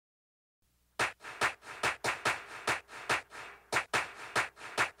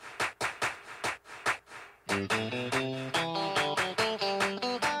Welcome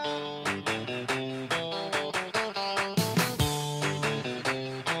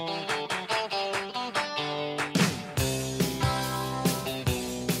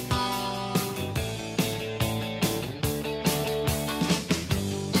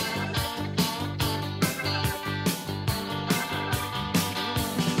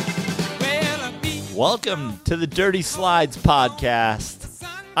to the Dirty Slides podcast.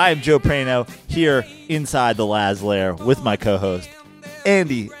 I am Joe Prano here inside the Laz Lair with my co-host,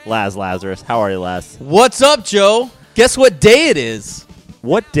 Andy Laz Lazarus. How are you, Laz? What's up, Joe? Guess what day it is?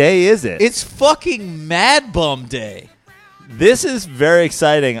 What day is it? It's fucking Mad Bum Day. This is very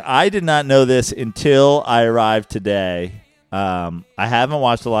exciting. I did not know this until I arrived today. I haven't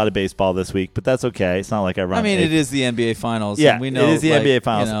watched a lot of baseball this week, but that's okay. It's not like I run. I mean, it is the NBA Finals. Yeah, and we know, it is the NBA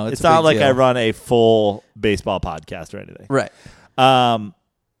Finals. You know, it's not like I run a full baseball podcast or anything. Right.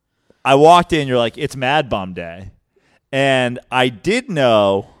 I walked in, you're like, it's Mad Bum Day. And I did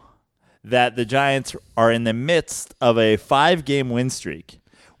know that the Giants are in the midst of a 5-game win streak,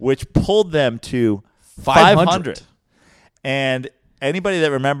 which pulled them to 500. And anybody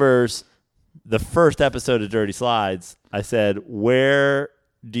that remembers the first episode of Dirty Slides, I said, where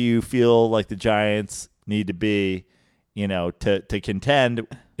do you feel like the Giants need to be, to contend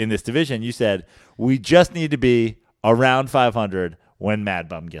in this division? You said, we just need to be around 500 when Mad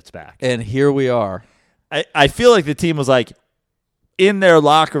Bum gets back. And here we are. I feel like the team was like in their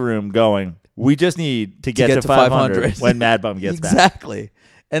locker room going, we just need to get to 500 when Mad Bum gets back. Exactly.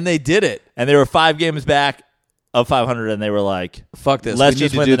 And they did it. And they were 5 games back of 500, and they were like, fuck this. Let's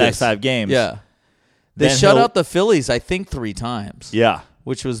just win the next 5 games. Yeah. They shut out the Phillies, I think, 3 times. Yeah.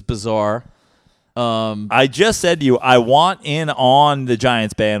 Which was bizarre. I just said to you, I want in on the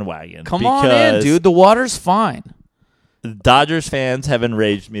Giants bandwagon. Come on in, dude. The water's fine. Dodgers fans have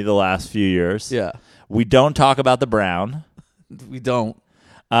enraged me the last few years. Yeah. We don't talk about the Brown. We don't.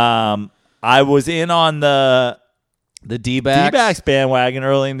 I was in on the D-backs bandwagon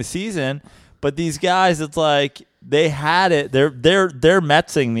early in the season, but these guys, it's like they had it. They're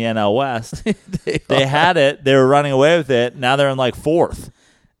Metsing the NL West. they had it. They were running away with it. Now they're in like 4th.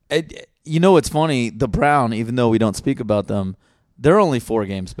 You know what's funny? The Brown, even though we don't speak about them, they're only 4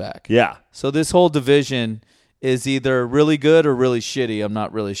 games back. Yeah. So this whole division is either really good or really shitty. I'm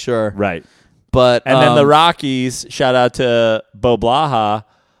not really sure. Right. But and then the Rockies, shout out to Bo Blaha,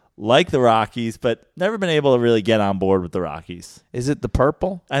 like the Rockies, but never been able to really get on board with the Rockies. Is it the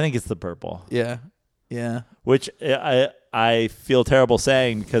purple? I think it's the purple. Yeah. Yeah. Which I feel terrible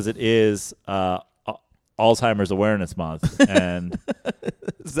saying because it is Alzheimer's Awareness Month, and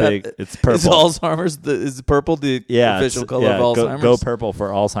it's purple. Is Alzheimer's is purple the official color of Alzheimer's? Go purple for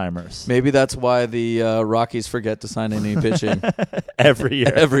Alzheimer's. Maybe that's why the Rockies forget to sign any pitching every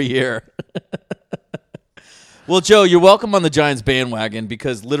year. Every year. Well, Joe, you're welcome on the Giants bandwagon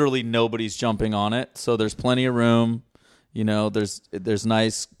because literally nobody's jumping on it. So there's plenty of room. There's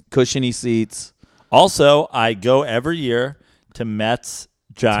nice cushiony seats. Also, I go every year to Mets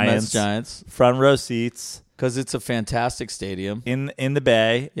Giants front row seats because it's a fantastic stadium in the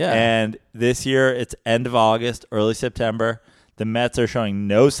Bay. Yeah, and this year it's end of August, early September. The Mets are showing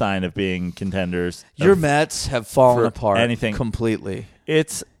no sign of being contenders. Your Mets have fallen apart anything completely.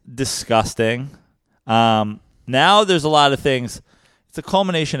 It's disgusting. Now there's a lot of things. It's a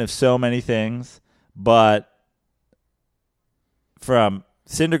culmination of so many things, but from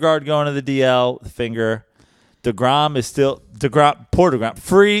Syndergaard going to the DL, the finger. DeGrom is still poor DeGrom.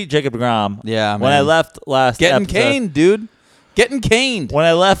 Free Jacob DeGrom. Yeah, man. When I left last getting episode, caned, dude. Getting caned. When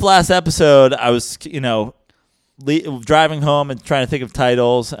I left last episode, I was driving home and trying to think of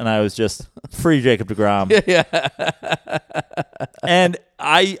titles, and I was just free Jacob DeGrom. Yeah. And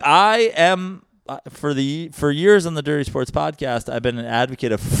I am for years on the Dirty Sports Podcast, I've been an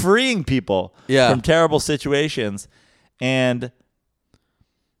advocate of freeing people from terrible situations, and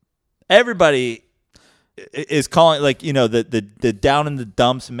everybody is calling, the down in the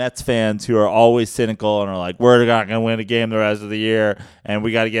dumps Mets fans who are always cynical and are like, we're not going to win a game the rest of the year, and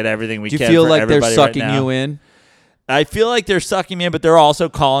we got to get everything we can. Do you feel like they're sucking right now. you in? I feel like they're sucking me in, but they're also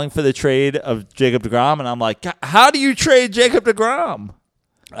calling for the trade of Jacob DeGrom, and I'm like, how do you trade Jacob DeGrom?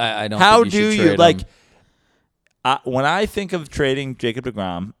 I don't. How think do you, you like? When I think of trading Jacob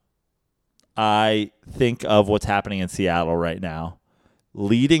DeGrom, I think of what's happening in Seattle right now,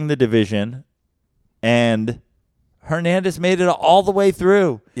 leading the division, and Hernandez made it all the way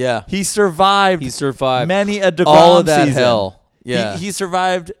through. Yeah, he survived. Many a DeGrom all of that season. Hell. Yeah, he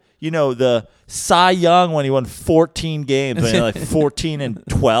survived. The Cy Young when he won 14 games, when he had like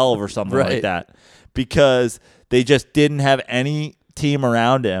 14-12 or something like that, because they just didn't have any team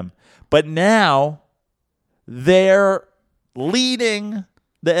around him. But now they're leading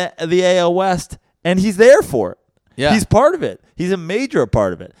the AL West, and he's there for it. Yeah. He's part of it. He's a major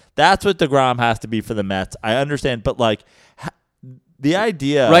part of it. That's what DeGrom has to be for the Mets. I understand, but like the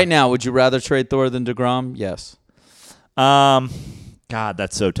idea Right now, would you rather trade Thor than DeGrom? Yes. God,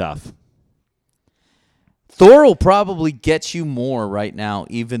 that's so tough. Thor will probably get you more right now,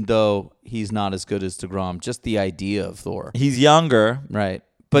 even though he's not as good as DeGrom. Just the idea of Thor. He's younger. Right.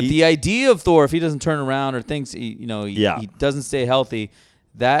 But the idea of Thor, if he doesn't turn around or thinks he doesn't stay healthy,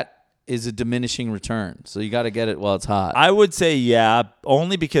 that is a diminishing return. So you got to get it while it's hot. I would say yeah,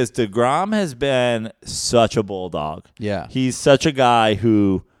 only because DeGrom has been such a bulldog. Yeah. He's such a guy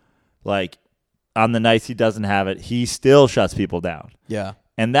who, like, on the nights he doesn't have it, he still shuts people down. Yeah.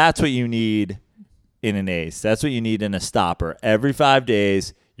 And that's what you need in an ace. That's what you need in a stopper. Every 5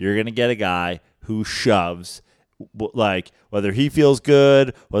 days, you're going to get a guy who shoves, like, whether he feels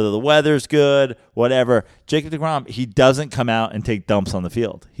good, whether the weather's good, whatever. Jacob DeGrom, he doesn't come out and take dumps on the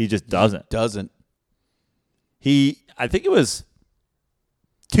field. He just doesn't. I think it was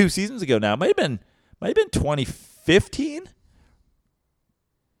 2 seasons ago now. It might have been 2015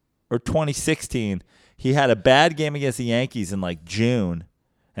 or 2016. He had a bad game against the Yankees in like June.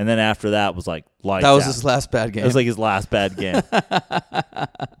 And then after that was like lights That was out. his last bad game. It was like his last bad game.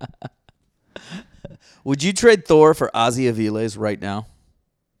 Would you trade Thor for Ozzy Aviles right now?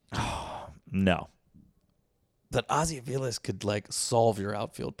 No. That Ozzy Aviles could like solve your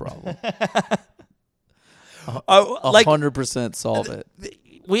outfield problem. Like 100% solve it.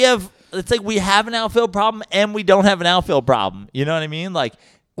 it's like we have an outfield problem and we don't have an outfield problem. You know what I mean? Like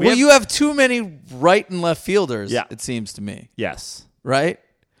You have too many right and left fielders, Yeah. it seems to me. Yes. Right?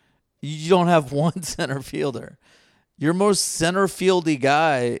 You don't have one center fielder. Your most center fieldy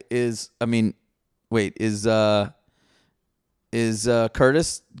guy is Curtis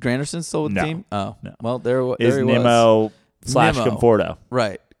Granderson still with No. the team? Oh. No. Well, there Is he was. Nimmo / Nimmo. Conforto.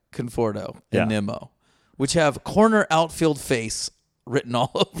 Right. Conforto and Yeah. Nimmo, which have corner outfield face written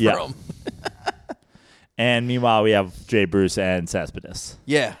all over Yeah. them. And meanwhile, we have Jay Bruce and Cespedes.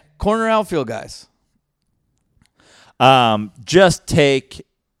 Yeah. Corner outfield guys. Just take,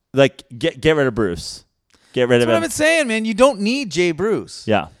 like, get rid of Bruce. Get rid That's of what him. I've been saying, man. You don't need Jay Bruce.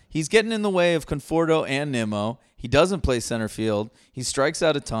 Yeah. He's getting in the way of Conforto and Nimmo. He doesn't play center field. He strikes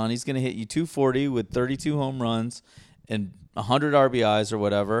out a ton. He's going to hit you 240 with 32 home runs and 100 RBIs or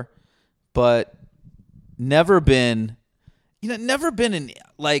whatever. But never been in,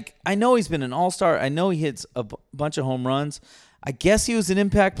 like, I know he's been an all-star. I know he hits a bunch of home runs. I guess he was an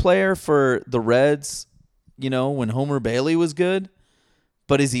impact player for the Reds, when Homer Bailey was good.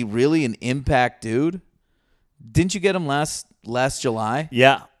 But is he really an impact dude? Didn't you get him last July?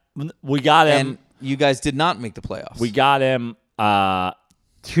 Yeah. We got him. And you guys did not make the playoffs. We got him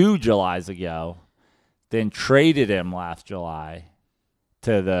 2 Julys ago, then traded him last July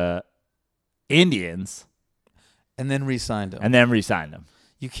to the Indians, and then re-signed him. and then re-signed him.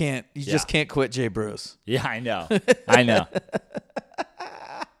 You just can't quit Jay Bruce. Yeah, I know. I know.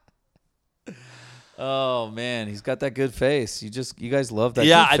 Oh man, he's got that good face. You guys love that.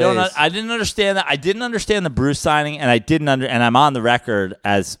 Yeah, good face. I didn't understand that. I didn't understand the Bruce signing, and and I'm on the record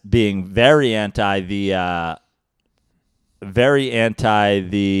as being very anti the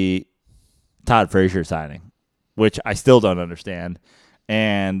Todd Frazier signing, which I still don't understand.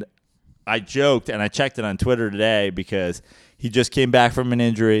 And I joked and I checked it on Twitter today because he just came back from an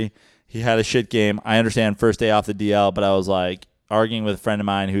injury. He had a shit game. I understand first day off the DL, but I was like arguing with a friend of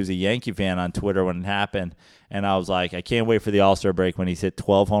mine who's a Yankee fan on Twitter when it happened. And I was like, I can't wait for the All-Star break when he's hit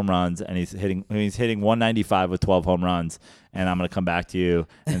 12 home runs and he's hitting 195 with 12 home runs. And I'm going to come back to you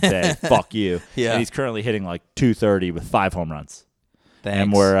and say, fuck you. Yeah. And he's currently hitting like 230 with 5 home runs. Thanks.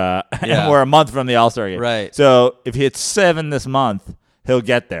 And we're a month from the All-Star game. Right. So if he hits 7 this month, he'll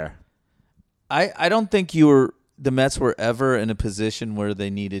get there. I don't think the Mets were ever in a position where they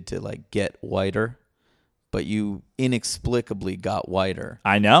needed to like get whiter, but you inexplicably got whiter.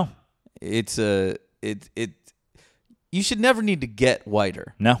 I know. You should never need to get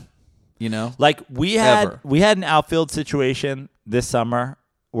whiter. No. Like we had an outfield situation this summer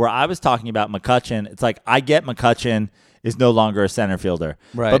where I was talking about McCutchen. It's like I get McCutchen is no longer a center fielder.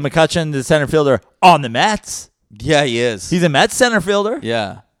 Right. But McCutchen is a center fielder on the Mets. Yeah, he is. He's a Mets center fielder.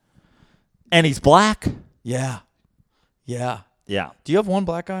 Yeah. And he's black. Yeah. Yeah. Yeah. Do you have one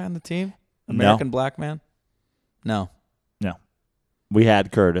black guy on the team? No. American black man? No. No. We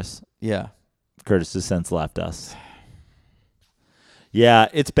had Curtis. Yeah. Curtis has since left us. Yeah,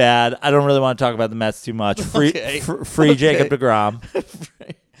 it's bad. I don't really want to talk about the Mets too much. Free Jacob DeGrom.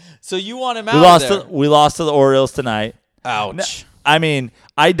 So you want him out there? We lost to the Orioles tonight. Ouch. I mean,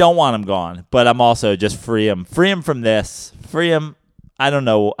 I don't want him gone, but I'm also just free him from this, free him. I don't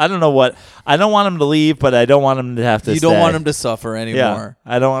know what. I don't want him to leave, but I don't want him to have to. You stay. don't want him to suffer anymore.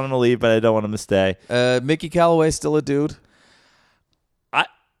 Yeah, I don't want him to leave, but I don't want him to stay. Mickey Callaway still a dude?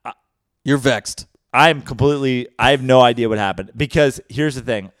 You're vexed. I have no idea what happened because here's the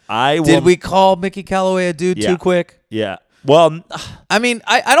thing. Did we call Mickey Callaway a dude too quick? Yeah. Well, I mean,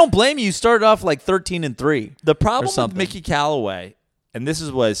 I don't blame you. You started off like 13-3. The problem with Mickey Callaway, and this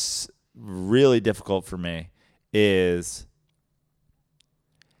is what's really difficult for me, is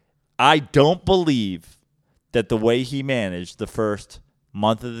I don't believe that the way he managed the first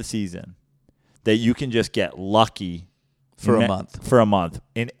month of the season, that you can just get lucky for a month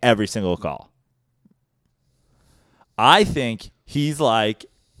in every single call. I think he's like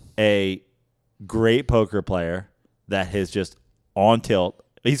a great poker player that is just on tilt.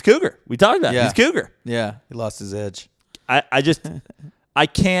 He's Cougar. We talked about it. He's Cougar. Yeah, he lost his edge. I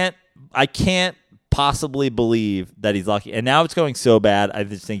can't possibly believe that he's lucky. And now it's going so bad, I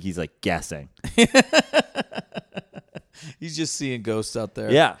just think he's like guessing. He's just seeing ghosts out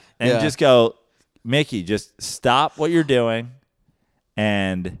there. Yeah. And just go, Mickey, just stop what you're doing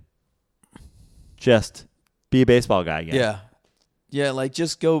and just be a baseball guy again. Yeah. Yeah, like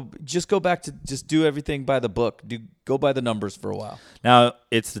just go back to just do everything by the book. Go by the numbers for a while. Now,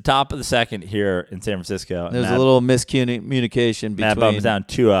 it's the top of the second here in San Francisco. There's a little miscommunication between. Matt Bum's down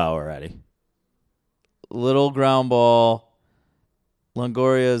 2-0 already. Little ground ball.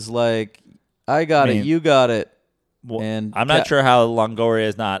 Longoria's like, I got it, you got it. Well, and I'm not sure how Longoria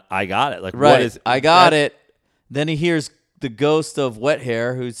is not, I got it. Like, right, what is I got it. Then he hears the ghost of Wet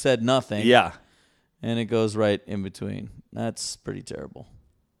Hair who said nothing. Yeah. And it goes right in between. That's pretty terrible.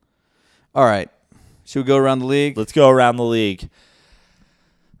 All right. Should we go around the league? Let's go around the league.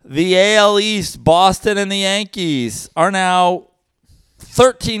 The AL East, Boston and the Yankees are now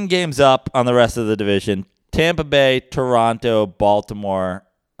 13 games up on the rest of the division. Tampa Bay, Toronto, Baltimore.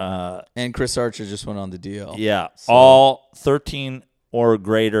 And Chris Archer just went on the DL. Yeah. So. All 13 or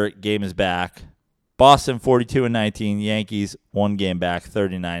greater games back. Boston 42-19, Yankees 1 game back,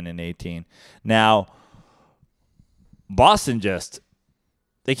 39-18. Now, Boston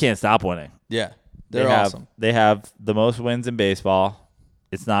they can't stop winning. Yeah, they're awesome. They have the most wins in baseball.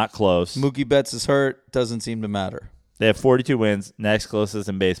 It's not close. Mookie Betts is hurt. Doesn't seem to matter. They have 42 wins. Next closest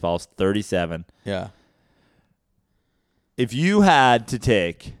in baseball is 37. Yeah. If you had to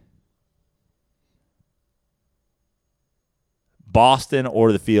take Boston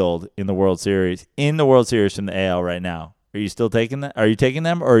or the field in the World Series from the AL right now, are you still taking that? Are you taking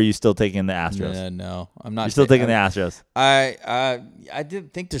them, or are you still taking the Astros? No, I'm not. You're still taking the Astros. I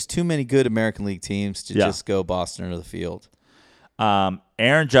didn't think there's too many good American League teams to just go Boston or the field.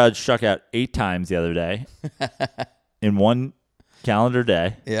 Aaron Judge struck out 8 times the other day in one calendar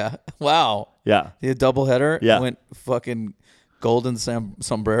day. Yeah. Wow. Yeah. He had a doubleheader. Yeah. Went fucking golden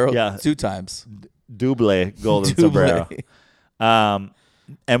sombrero 2 times. Double golden sombrero. And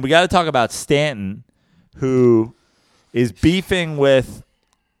we got to talk about Stanton, who is beefing with.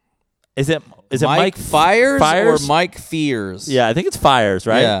 Is it Mike Fiers or Mike Fears? Yeah, I think it's Fiers,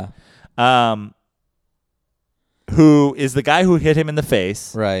 right? Yeah. Who is the guy who hit him in the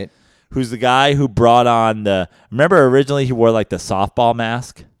face? Right. Who's the guy who brought on remember originally he wore like the softball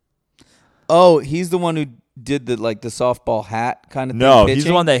mask? Oh, he's the one who did the softball hat kind of thing. No, pitching? he's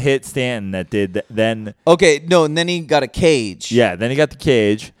the one that hit Stanton that did then. Okay, no, and then he got a cage. Yeah, then he got the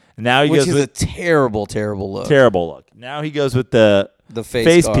cage. And now he goes with a terrible, terrible look. Terrible look. Now he goes with the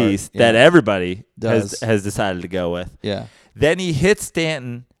face piece that everybody has decided to go with. Yeah. Then he hits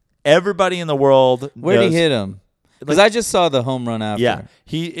Stanton. Everybody in the world Where did he hit him? Because I just saw the home run after. Yeah,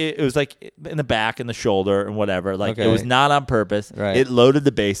 it was like in the back, in the shoulder, and whatever. Like Okay. It was not on purpose. Right. It loaded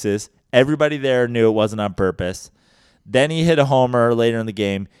the bases. Everybody there knew it wasn't on purpose. Then he hit a homer later in the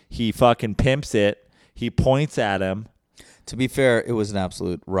game. He fucking pimps it. He points at him. To be fair, it was an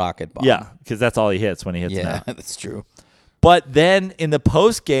absolute rocket bomb. Yeah, because that's all he hits when he hits Yeah, him. that's true. But then in the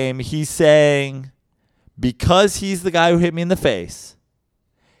post game, he's saying because he's the guy who hit me in the face,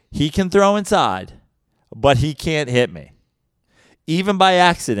 he can throw inside, but he can't hit me. Even by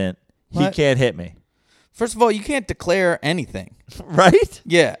accident, he can't hit me. First of all, you can't declare anything. Right?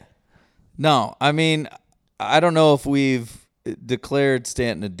 Yeah. No, I mean, I don't know if we've declared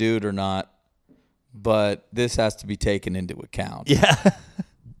Stanton a dude or not, but this has to be taken into account. Yeah.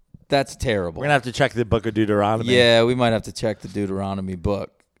 That's terrible. We're going to have to check the book of Deuteronomy. Yeah, we might have to check the Deuteronomy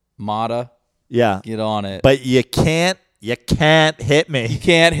book. Mata. Yeah. Get on it. But you can't hit me. You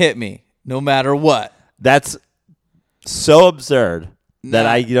can't hit me no matter what. That's so absurd. that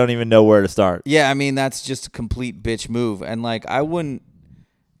I don't even know where to start. Yeah, I mean, that's just a complete bitch move. And, like, I wouldn't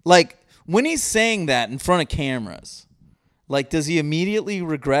 – like, when he's saying that in front of cameras, like, does he immediately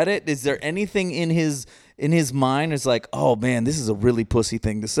regret it? Is there anything in his mind is like, oh, man, this is a really pussy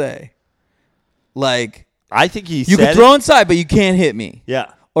thing to say? Like – I think he you can throw inside, but you can't hit me.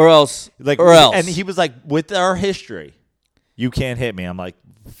 Yeah. Or else. And he was like, with our history, you can't hit me. I'm like,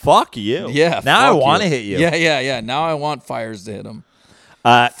 fuck you. Yeah. Now I want to hit you. Yeah. Now I want Fires to hit him.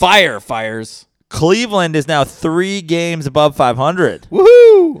 Fires. Cleveland is now 3 games above 500.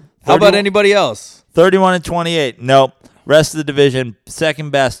 Woohoo! How about anybody else? 31-28. Nope. Rest of the division,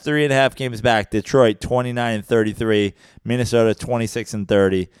 second best, 3.5 games back. Detroit 29-33. Minnesota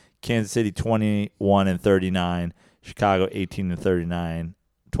 26-30. Kansas City 21-39, Chicago 18-39,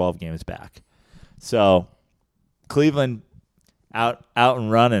 12 games back. So Cleveland out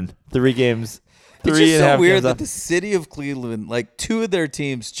and running, 3 games. It's just so weird that up. the city of Cleveland, like 2 of their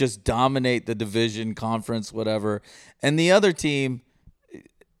teams just dominate the division, conference, whatever, and the other team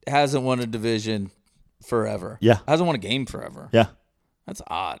hasn't won a division forever. Yeah, hasn't won a game forever. Yeah, that's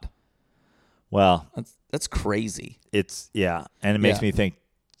odd. Well, that's crazy. And it makes me think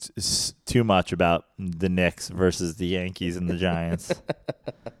too much about the Knicks versus the Yankees and the Giants.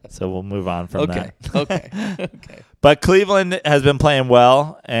 So we'll move on from that. Okay. But Cleveland has been playing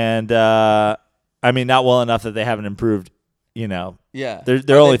well, and not well enough that they haven't improved. Yeah,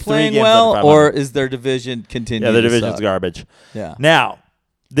 they're only 3 playing games well, under 500. or is their division continuing? Yeah, their division's suck? garbage. Yeah. Now,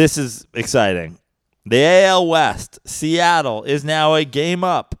 this is exciting. The AL West, Seattle is now a game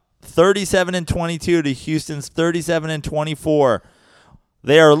up, 37-22 to Houston's 37-24.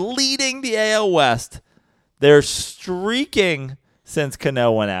 They are leading the AL West. They're streaking since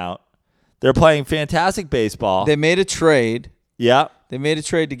Cano went out. They're playing fantastic baseball. They made a trade. Yeah. They made a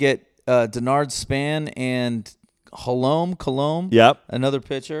trade to get Denard Span and Colomb. Yep. Another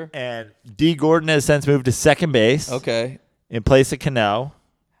pitcher. And D. Gordon has since moved to second base. Okay. In place of Cano,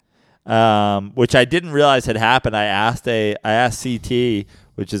 which I didn't realize had happened. I asked CT,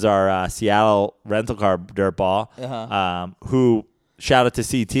 which is our Seattle rental car dirtball, who, shout out to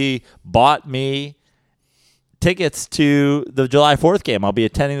CT, bought me tickets to the July 4th game. I'll be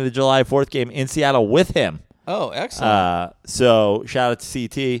attending the July 4th game in Seattle with him. Oh, excellent. So shout out to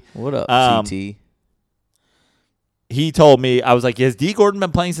CT. What up, CT? He told me, I was like, has D. Gordon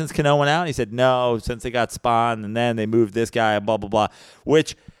been playing since Cano went out? And he said, no, since they got Spahn, and then they moved this guy, blah, blah, blah,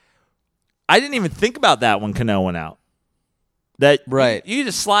 which I didn't even think about that when Cano went out. That right. You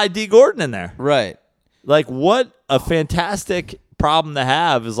just slide D. Gordon in there. Right. Like, what a fantastic problem to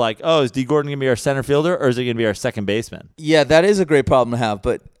have is like, oh, is D. Gordon going to be our center fielder, or is he going to be our second baseman? Yeah, that is a great problem to have.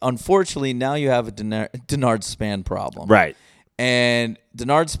 But unfortunately, now you have a Denard Span problem. Right. And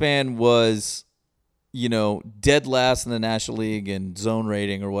Denard Span was, dead last in the National League in zone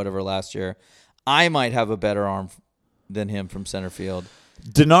rating or whatever last year. I might have a better arm than him from center field.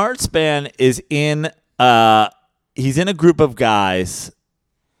 Denard Span is in he's in a group of guys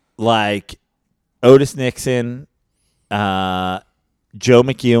like Otis Nixon, Joe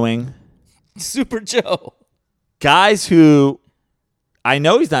McEwing. Super Joe. Guys who I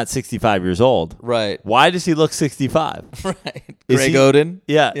know he's not 65 years old. Right. Why does he look 65? Right. Greg Oden.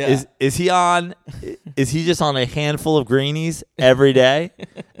 Yeah. Is he just on a handful of greenies every day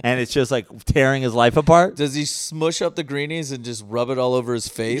and it's just like tearing his life apart? Does he smush up the greenies and just rub it all over his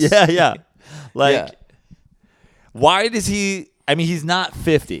face? Yeah. Why does he he's not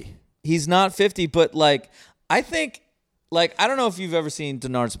 50. He's not 50, but I think I don't know if you've ever seen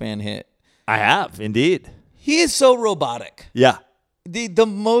Denard Span hit. I have, indeed. He is so robotic. Yeah. The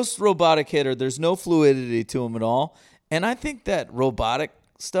most robotic hitter. There's no fluidity to him at all. And I think that robotic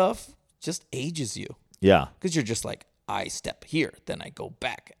stuff just ages you. Yeah. Because you're just like, I step here, then I go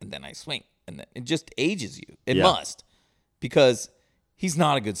back, and then I swing. And then it just ages you. It must. Because he's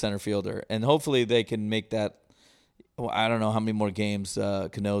not a good center fielder. And hopefully they can make that. Well, I don't know how many more games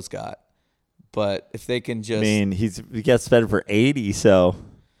Cano's got. But if they can just. He gets suspended for 80, so.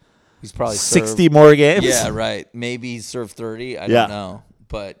 He's probably 60 more games. Yeah, right. Maybe he's served 30. I don't know,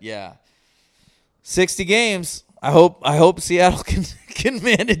 but yeah, 60 games. I hope Seattle can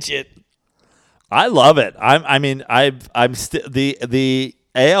manage it. I love it. I'm still the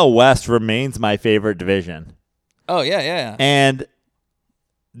AL West remains my favorite division. Oh yeah. And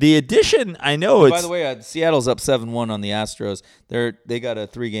the addition, I know it's. By the way, Seattle's up 7-1 on the Astros. They got a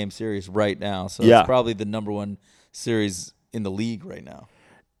 3-game series right now, so it's probably the number 1 series in the league right now.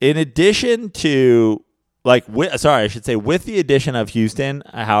 In addition to, with the addition of Houston,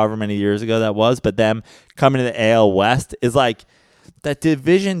 however many years ago that was, but them coming to the AL West is that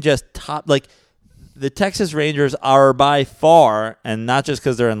division just top, the Texas Rangers are by far, and not just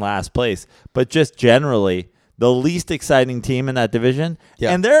because they're in last place, but just generally the least exciting team in that division.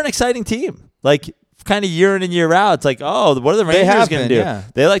 Yeah. And they're an exciting team. Like, kind of year in and year out, it's like, oh, what are the Rangers going to do? Yeah.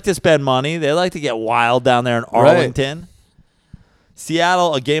 They like to spend money. They like to get wild down there in Arlington. Right.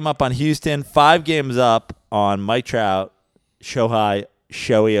 Seattle, a game up on Houston, 5 games up on Mike Trout, Shohei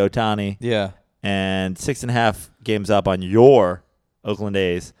Ohtani. Yeah. And 6.5 games up on your Oakland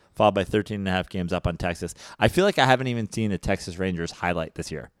A's, followed by 13.5 games up on Texas. I feel like I haven't even seen a Texas Rangers highlight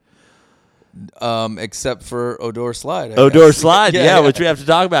this year. Except for Odor Slide. Odor Slide, yeah, which we have to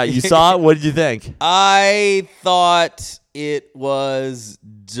talk about. You saw it? What did you think? I thought it was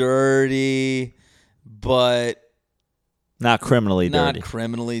dirty, but not criminally dirty. Not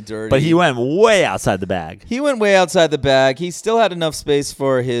criminally dirty. But he went way outside the bag. He went way outside the bag. He still had enough space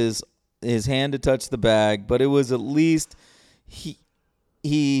for his hand to touch the bag, but it was at least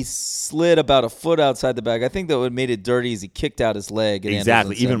he slid about a foot outside the bag. I think that what made it dirty is he kicked out his leg.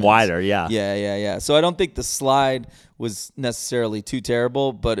 Exactly, even wider, yeah. Yeah. So I don't think the slide was necessarily too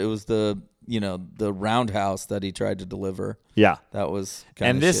terrible, but it was the roundhouse that he tried to deliver. Yeah. That was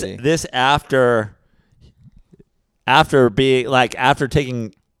kind of shitty. And this after being like after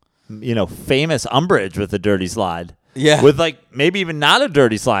taking famous umbrage with the dirty slide. Yeah. With maybe even not a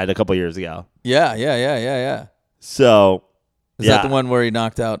dirty slide a couple years ago. Yeah. So Is that the one where he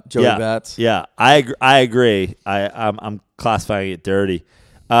knocked out Joey Bats? Yeah, I agree. I'm classifying it dirty.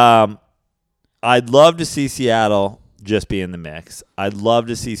 I'd love to see Seattle just be in the mix. I'd love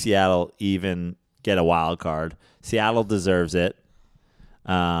to see Seattle even get a wild card. Seattle deserves it.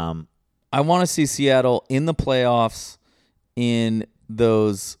 I want to see Seattle in the playoffs in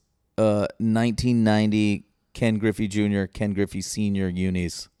those 1990 Ken Griffey Jr., Ken Griffey Sr.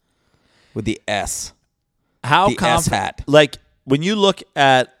 unis with the S. How the S hat. When you look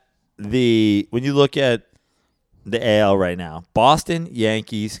at the AL right now, Boston,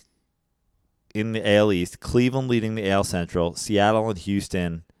 Yankees in the AL East, Cleveland leading the AL Central, Seattle and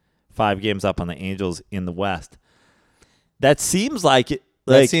Houston 5 games up on the Angels in the West. That seems like it.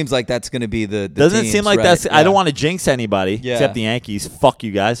 That seems like that's going to be the doesn't teams, seem like right? that's. Yeah. I don't want to jinx anybody except the Yankees. Fuck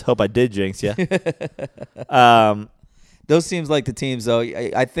you guys. Hope I did jinx you. Those seems like the teams, though.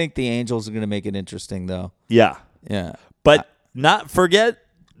 I think the Angels are going to make it interesting, though. Yeah. But not forget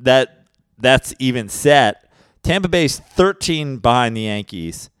that that's even set. Tampa Bay's 13 behind the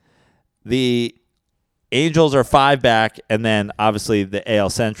Yankees. The Angels are 5 back, and then obviously the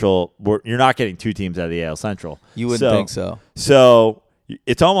AL Central. You're not getting 2 teams out of the AL Central. You wouldn't think so. So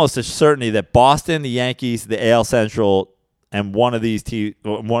it's almost a certainty that Boston, the Yankees, the AL Central, and one of those 3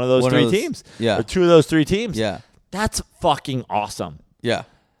 teams, or 2 of those 3 teams, that's fucking awesome. Yeah.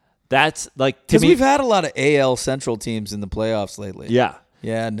 That's because we've had a lot of AL Central teams in the playoffs lately. Yeah.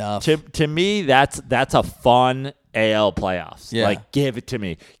 Yeah, enough. To me, that's a fun AL playoffs. Yeah. Give it to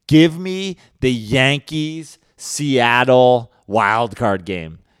me. Give me the Yankees Seattle wild card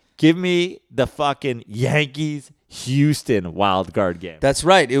game. Give me the fucking Yankees Houston wild card game. That's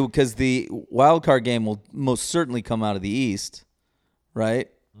right, because the wild card game will most certainly come out of the East, right?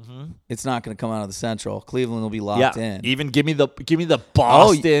 Mm-hmm. It's not going to come out of the Central. Cleveland will be locked in. Even give me the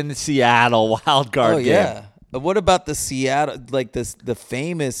Boston Seattle wild card game. Yeah. But what about the Seattle, the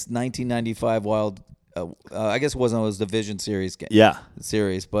famous 1995 wild? I guess it was Division Series game. Yeah,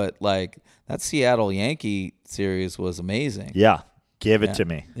 series, but that Seattle Yankee series was amazing. Yeah, give it to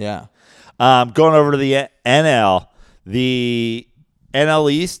me. Yeah. Going over to the NL, the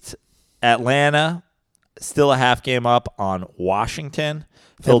NL East, Atlanta still a half game up on Washington.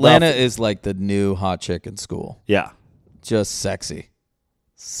 Atlanta is like the new hot chick in school. Yeah, just sexy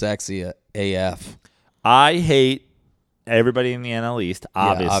AF. I hate everybody in the NL East,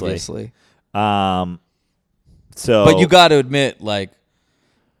 obviously. Yeah, obviously. But you got to admit,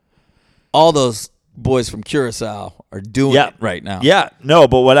 all those boys from Curacao are doing it right now. Yeah, no,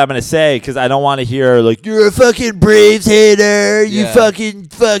 but what I'm going to say, because I don't want to hear, you're a fucking Braves hater. You fucking,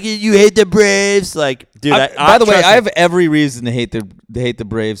 you hate the Braves. Dude, by the way, I have every reason to hate the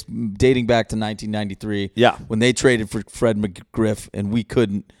Braves, dating back to 1993. Yeah. When they traded for Fred McGriff and we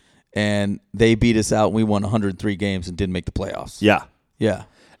couldn't, and they beat us out and we won 103 games and didn't make the playoffs. Yeah. Yeah.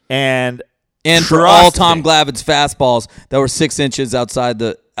 And for all Tom Glavitt's fastballs that were 6 inches outside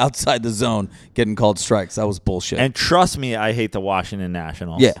the zone getting called strikes. That was bullshit. And trust me, I hate the Washington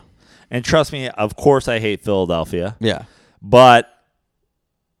Nationals. Yeah. And trust me, of course I hate Philadelphia. Yeah. But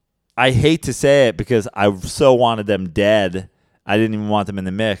I hate to say it because I so wanted them dead. I didn't even want them in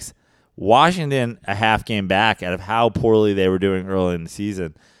the mix. Washington, a half game back out of how poorly they were doing early in the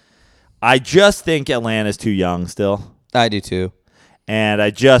season. I just think Atlanta's too young still. I do too. And I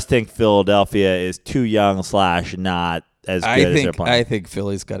just think Philadelphia is too young / not as good as they're playing. I think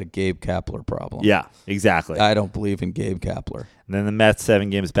Philly's got a Gabe Kapler problem. Yeah, exactly. I don't believe in Gabe Kapler. And then the Mets 7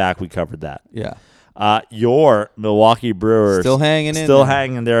 games back, we covered that. Yeah. Your Milwaukee Brewers still hanging in. Still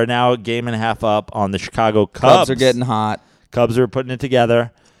hanging. They're now a game and a half up on the Chicago Cubs. Cubs are getting hot. Cubs are putting it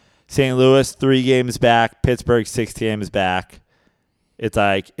together. St. Louis 3 games back. Pittsburgh 6 games back. It's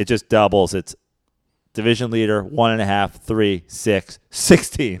like it just doubles. It's division leader 1.5, 3, 6,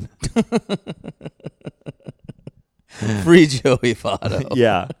 16. Free Joey Votto.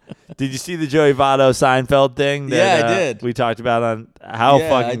 Yeah. Did you see the Joey Votto Seinfeld thing? Yeah, I did. We talked about on how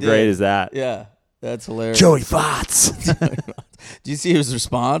fucking great is that? Yeah, that's hilarious. Joey Vots. Do you see his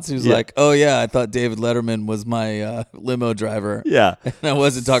response? He was like, "Oh yeah, I thought David Letterman was my limo driver." Yeah, and I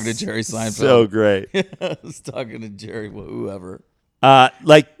wasn't talking to Jerry Seinfeld. So great. I was talking to Jerry, whoever.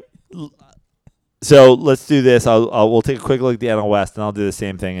 So let's do this. We'll take a quick look at the NL West, and I'll do the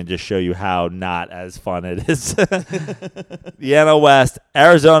same thing and just show you how not as fun it is. The NL West,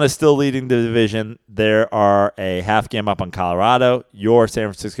 Arizona is still leading the division. There are a half game up on Colorado. Your San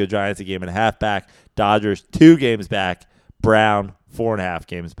Francisco Giants a game and a half back. Dodgers 2 games back. Brown 4.5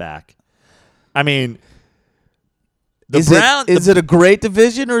 games back. I mean, is it a great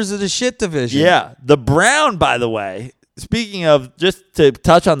division or is it a shit division? Yeah, the Brown, by the way. Speaking of, just to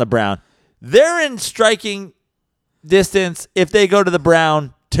touch on the Brown, they're in striking distance if they go to the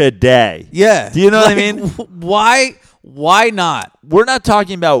Brown today. Yeah. Do you know what I mean? Why not? We're not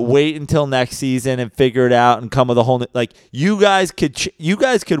talking about wait until next season and figure it out and come with a whole new, like you guys could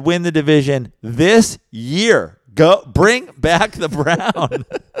win the division this year. Go bring back the Brown.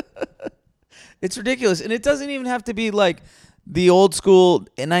 It's ridiculous, and it doesn't even have to be like the old school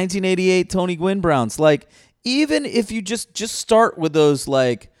 1988 Tony Gwynn Browns. Like even if you just start with those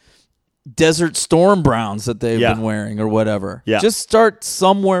like Desert Storm Browns that they've been wearing or whatever. Yeah. Just start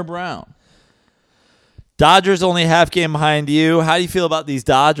somewhere brown. Dodgers only half game behind you. How do you feel about these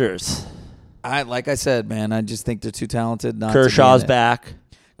Dodgers? Like I said, man, I just think they're too talented. Not Kershaw's back.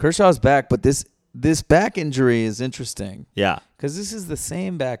 Kershaw's back, but this back injury is interesting. Yeah. Because this is the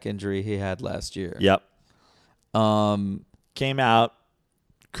same back injury he had last year. Yep. Came out.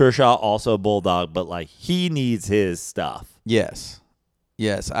 Kershaw also a Bulldog, but like he needs his stuff. Yes.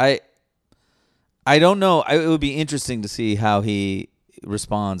 I don't know. It would be interesting to see how he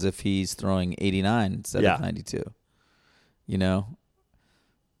responds if he's throwing 89 instead of 92. You know?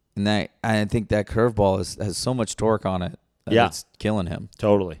 And I think that curveball has so much torque on it that it's killing him.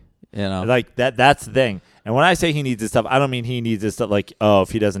 Totally. You know? Like that's the thing. And when I say he needs his stuff, I don't mean he needs his stuff like, oh,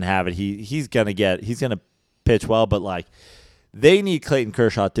 if he doesn't have it, he's gonna pitch well, but like they need Clayton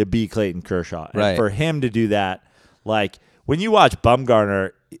Kershaw to be Clayton Kershaw. And right. For him to do that, like when you watch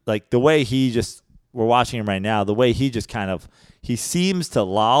Bumgarner, like the way we're watching him right now, the way he just kind of he seems to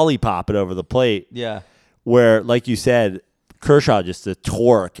lollipop it over the plate. Yeah. Where, like you said, Kershaw, just the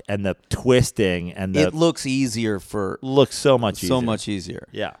torque and the twisting and it looks easier looks so much easier. So much easier.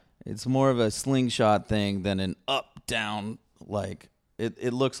 Yeah. It's more of a slingshot thing than an up down like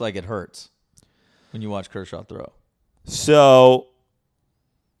it looks like it hurts when you watch Kershaw throw. So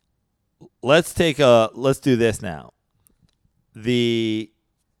let's do this now. The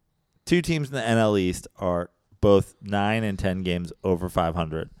 2 teams in the NL East are both 9 and 10 games over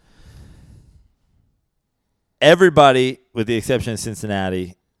 500. Everybody, with the exception of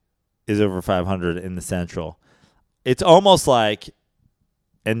Cincinnati, is over 500 in the Central. It's almost like,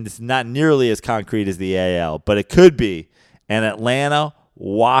 and it's not nearly as concrete as the AL, but it could be, an Atlanta,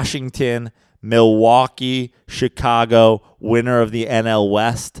 Washington, Milwaukee, Chicago winner of the NL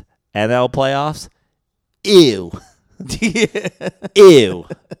West NL playoffs. Ew. Ew.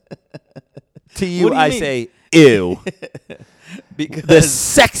 To you, I say ew. Because the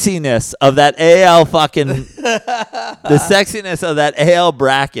sexiness of that AL the sexiness of that AL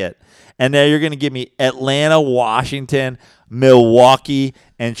bracket. And now you're going to give me Atlanta, Washington, Milwaukee,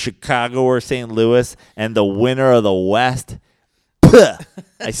 and Chicago or St. Louis, and the winner of the West. Puh,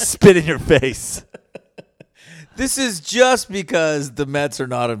 I spit in your face. This is just because the Mets are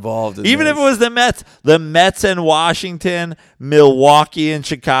not involved in Even this. if it was the Mets and Washington, Milwaukee and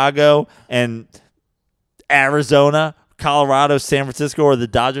Chicago, and Arizona, Colorado, San Francisco, or the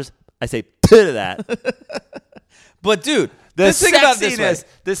Dodgers, I say puh to that. But dude, the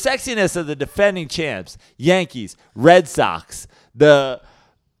sexiness of the defending champs, Yankees, Red Sox, the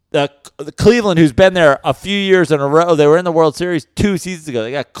Cleveland, who's been there a few years in a row. They were in the World Series 2 seasons ago.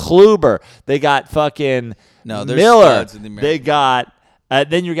 They got Kluber. They got fucking Miller. They got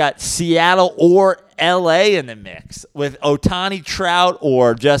then you got Seattle or LA in the mix with Ohtani, Trout,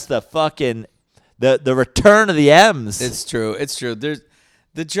 or just the The return of the M's. It's true. It's true.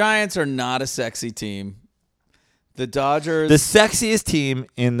 The Giants are not a sexy team. The Dodgers. The sexiest team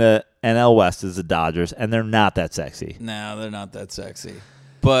in the NL West is the Dodgers, and they're not that sexy. No, they're not that sexy.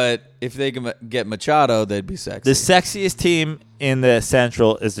 But if they can get Machado, they'd be sexy. The sexiest team in the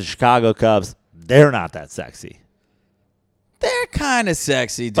Central is the Chicago Cubs. They're not that sexy. They're kind of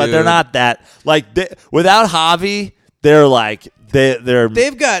sexy, dude. But they're not that. Without Javi, they're like...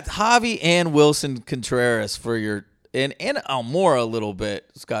 They've got Javi and Wilson Contreras for your... And Almora a little bit.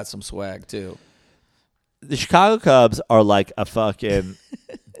 It's got some swag, too. The Chicago Cubs are like a fucking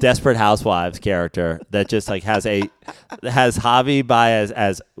Desperate Housewives character that just like has Javi by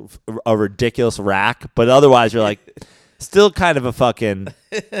as a ridiculous rack, but otherwise you're like still kind of a fucking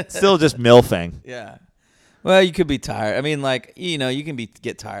still just milfing. Yeah. Well, you could be tired. I mean, like, you can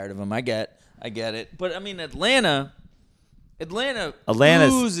get tired of them. I get it. But I mean, Atlanta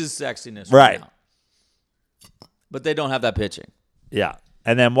oozes sexiness right now. But they don't have that pitching. Yeah.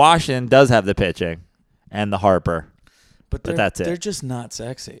 And then Washington does have the pitching. And the Harper. But that's it. They're just not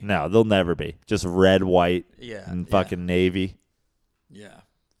sexy. No, they'll never be. Just red, white, and fucking navy. Yeah.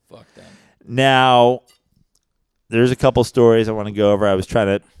 Fuck them. Now, there's a couple stories I want to go over. I was trying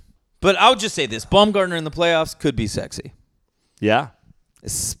to... But I would just say this. Bumgarner in the playoffs could be sexy. Yeah.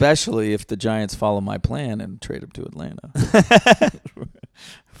 Especially if the Giants follow my plan and trade him to Atlanta.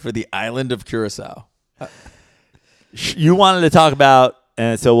 For the island of Curacao. You wanted to talk about...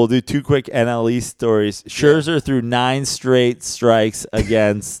 And so we'll do two quick NL East stories. Scherzer threw 9 straight strikes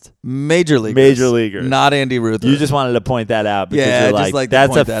against Major Leaguers. Not Andy Ruther. You just wanted to point that out because you're like, just like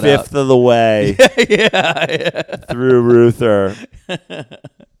that's a fifth of the way through Ruther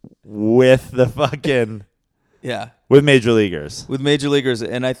with the fucking with Major Leaguers. With Major Leaguers,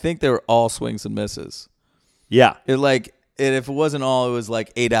 and I think they were all swings and misses. Yeah. If it wasn't all, it was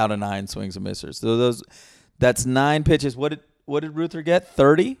like 8 out of 9 swings and misses. So that's 9 pitches. What did Ruther get?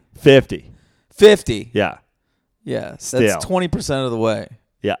 30? 50. 50? Yeah. Yeah. Still. That's 20% of the way.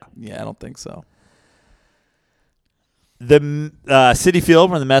 Yeah. Yeah, I don't think so. The Citi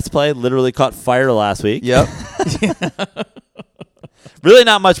Field where the Mets play literally caught fire last week. Yep. Really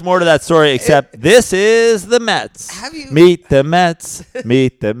not much more to that story except this is the Mets. Meet the Mets.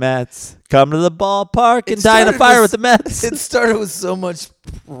 Meet the Mets. Come to the ballpark and die in a fire with the Mets. It started with so much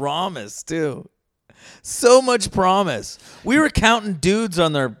promise, too. So much promise. We were counting dudes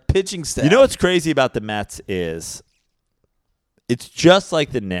on their pitching staff. You know what's crazy about the Mets is it's just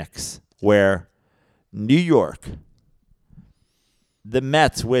like the Knicks, where New York, the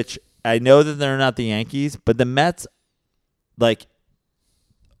Mets, which I know that they're not the Yankees, but the Mets, like,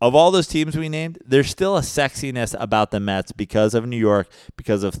 of all those teams we named, there's still a sexiness about the Mets because of New York,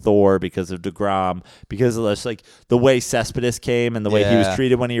 because of Thor, because of DeGrom, because of just, like, the way Cespedes came and the way he was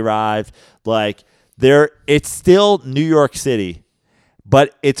treated when he arrived. Like, it's still New York City,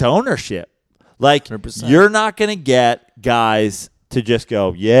 but it's ownership. Like, 100%. You're not going to get guys to just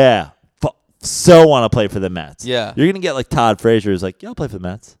go, so want to play for the Mets. Yeah. You're going to get, like, Todd Frazier who's like, I'll play for the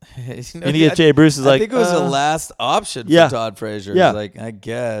Mets. And you get Jay Bruce is like, I think it was the last option for Todd Frazier. Yeah. Like, I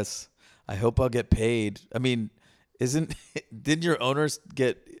guess. I hope I'll get paid. I mean, didn't your owners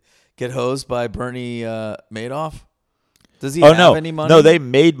get hosed by Bernie Madoff? Does he have any money? No, they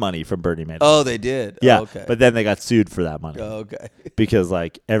made money from Bernie Madoff. Oh, they did? Yeah, oh, okay. But then they got sued for that money. Oh, okay. Because,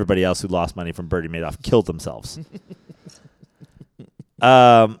 like, everybody else who lost money from Bernie Madoff killed themselves.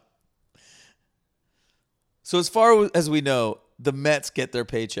 So as far as we know, the Mets get their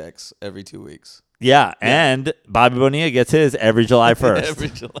paychecks every 2 weeks. Yeah, and Bobby Bonilla gets his every July 1st. Every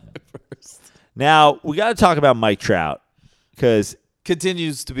July 1st. Now, we got to talk about Mike Trout because...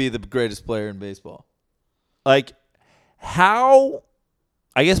 continues to be the greatest player in baseball. Like... How,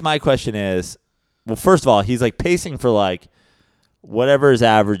 I guess my question is, well, first of all, he's like pacing for like whatever his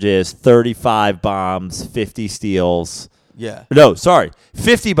average is, 35 bombs, 50 steals. Yeah. No, sorry,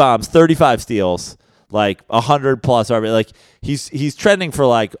 50 bombs, 35 steals, like 100 plus RBI. Like he's trending for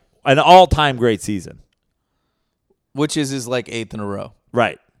like an all-time great season. Which is his like 8th in a row.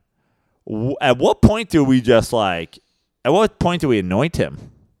 Right. At what point do we anoint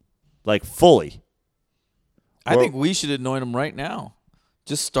him? Like fully? I think we should anoint him right now.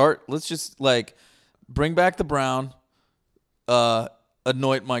 Let's just like bring back the Brown,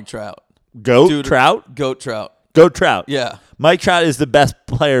 anoint Mike Trout. Goat Trout? Goat Trout. Goat Trout. Yeah. Mike Trout is the best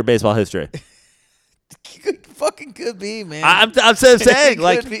player in baseball history. Fucking could be, man. I'm saying,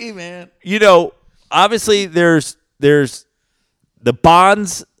 like, could be, man. You know, obviously there's the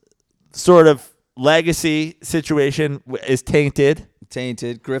Bonds sort of legacy situation is tainted.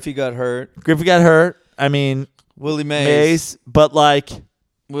 Griffey got hurt. I mean, Willie Mays. But like,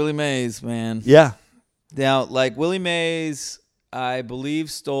 Willie Mays, man. Yeah. Now, like Willie Mays, I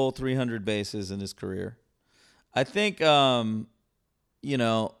believe stole 300 bases in his career. I think, Trout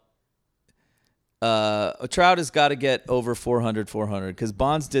has got to get over 400 because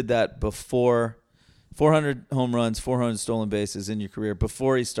Bonds did that before 400 home runs, 400 stolen bases in your career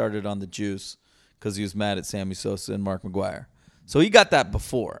before he started on the juice because he was mad at Sammy Sosa and Mark McGwire. So he got that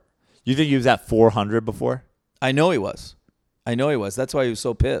before. You think he was at 400 before? I know he was. That's why he was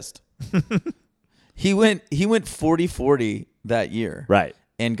so pissed. He went 40-40 that year. Right.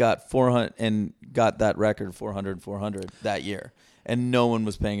 And got 400 and got that record 400 that year. And no one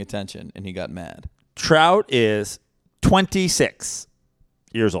was paying attention and he got mad. Trout is 26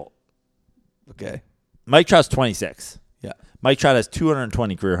 years old. Okay. Mike Trout's 26. Yeah. Mike Trout has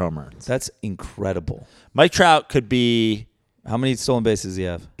 220 career home runs. That's incredible. Mike Trout could be... How many stolen bases does he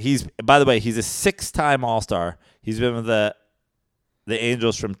have? By the way, he's a 6-time All-Star. He's been with the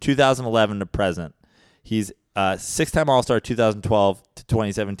Angels from 2011 to present. He's a 6-time All-Star 2012 to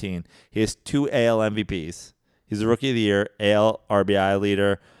 2017. He has 2 AL MVPs. He's the Rookie of the Year, AL RBI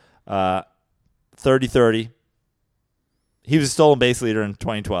leader, 30-30. He was a stolen base leader in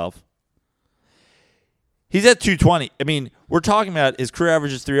 2012. He's at 220. I mean, we're talking about his career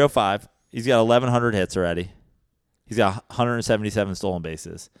average is 305. He's got 1,100 hits already. He's got 177 stolen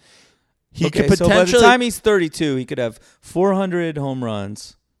bases. He could potentially, so by the time he's 32, he could have 400 home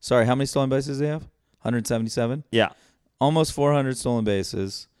runs. Sorry, how many stolen bases does he have? 177? Yeah. Almost 400 stolen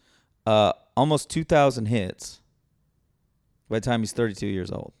bases. Almost 2,000 hits by the time he's 32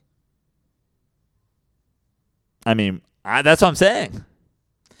 years old. I mean, that's what I'm saying.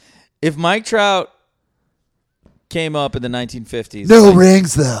 If Mike Trout came up in the 1950s. No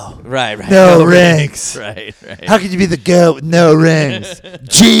rings, though. Right. No rings. Right. How could you be the GOAT with no rings?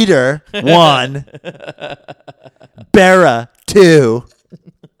 Jeter, 1. Berra, 2.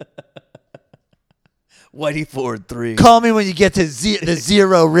 Whitey Ford, 3. Call me when you get to the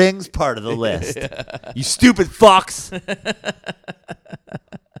 0 rings part of the list. Yeah. You stupid fucks.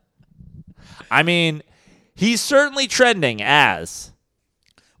 I mean, he's certainly trending as...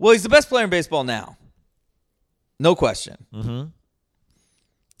 Well, he's the best player in baseball now. No question. Mm-hmm.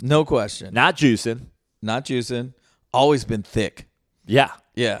 No question. Not juicing. Always been thick. Yeah.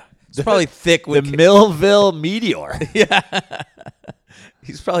 It's probably thick with the Millville Meteor. Yeah.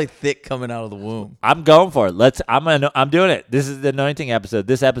 He's probably thick coming out of the womb. I'm going for it. I'm doing it. This is the anointing episode.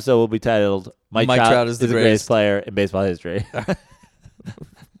 This episode will be titled Mike Trout is the greatest player in baseball history.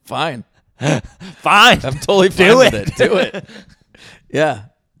 Fine. Fine. I'm totally fine with it. Do it. Yeah.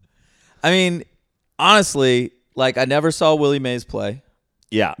 I mean, honestly, like I never saw Willie Mays play.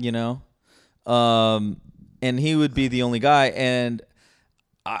 Yeah. And he would be the only guy. And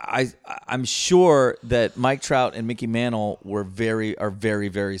I'm sure that Mike Trout and Mickey Mantle are very,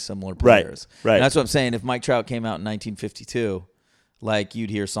 very similar players. Right. And that's what I'm saying. If Mike Trout came out in 1952, like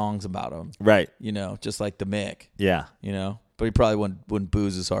you'd hear songs about him. Right. Just like the Mick. Yeah. But he probably wouldn't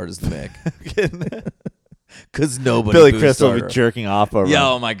booze as hard as the Mick. Because nobody Billy Crystal would be jerking off over him.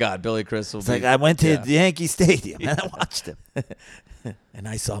 Oh my God, Billy Crystal. It's like I went to the Yankee Stadium and I watched him. And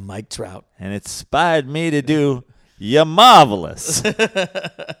I saw Mike Trout. And it inspired me to do "You're Marvelous."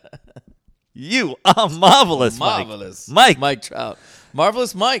 You are marvelous, Marvelous. Mike Trout.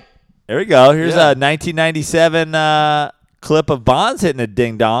 Marvelous Mike. There we go. Here's a 1997 clip of Bonds hitting a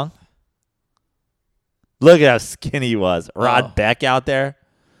ding-dong. Look at how skinny he was. Rod Beck out there.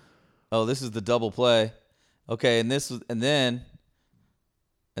 Oh, this is the double play. Okay, and then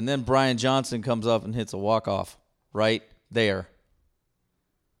Brian Johnson comes up and hits a walk-off right there.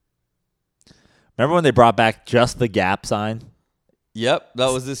 Remember when they brought back just the gap sign? Yep,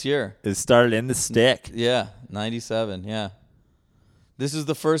 that was this year. It started in the stick. Yeah, 97, yeah. This is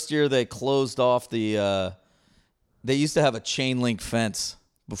the first year they closed off the they used to have a chain link fence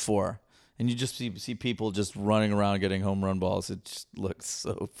before. And you just see people just running around getting home run balls. It just looks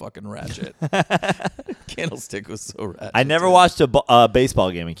so fucking ratchet. Candlestick was so ratchet. I never watched a baseball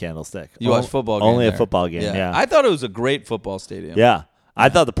game in Candlestick. You watched football game Only there. a football game, yeah. I thought it was a great football stadium. Yeah. I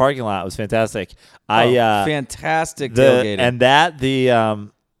thought the parking lot was fantastic. Fantastic tailgating. And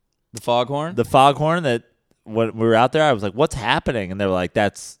the foghorn? The foghorn that when we were out there, I was like, what's happening? And they were like,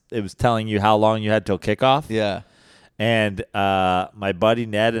 it was telling you how long you had till kickoff. Yeah. And my buddy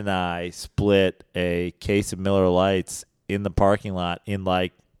Ned and I split a case of Miller Lights in the parking lot in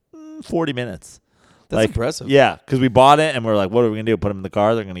like 40 minutes. That's impressive. Yeah, because we bought it and we were like, what are we going to do? Put them in the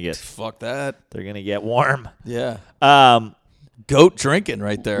car? They're going to get... Fuck that. They're going to get warm. Yeah. Goat drinking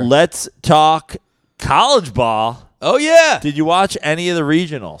right there. Let's talk college ball. Oh, yeah. Did you watch any of the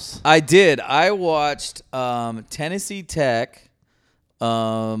regionals? I did. I watched Tennessee Tech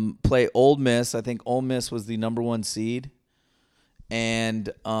play Ole Miss. I think Ole Miss was the number 1 seed. And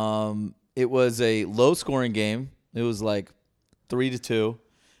it was a low-scoring game. It was like 3-2.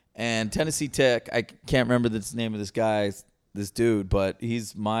 And Tennessee Tech, I can't remember the name of this guy, this dude, but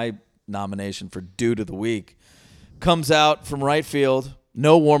he's my nomination for Dude of the Week. Comes out from right field,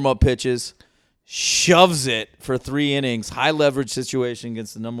 no warm-up pitches, shoves it for 3 innings, high-leverage situation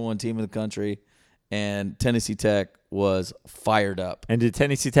against the number 1 team in the country, and Tennessee Tech was fired up. And did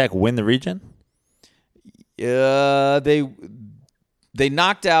Tennessee Tech win the region? They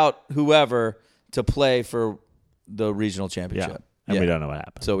knocked out whoever to play for the regional championship. And we don't know what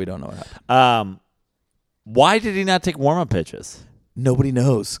happened. So we don't know what happened. Why did he not take warm-up pitches? Nobody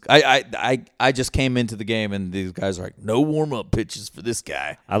knows. I just came into the game and these guys are like, no warm-up pitches for this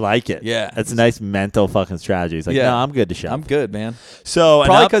guy. I like it. Yeah. That's a nice mental fucking strategy. He's like, no, I'm good to shove. I'm good, man. So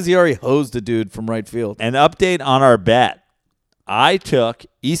Probably because he already hosed a dude from right field. An update on our bet. I took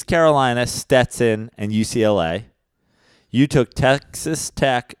East Carolina, Stetson, and UCLA. You took Texas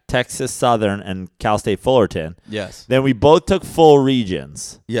Tech, Texas Southern, and Cal State Fullerton. Yes. Then we both took full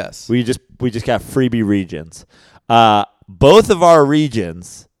regions. Yes. We just got freebie regions. Both of our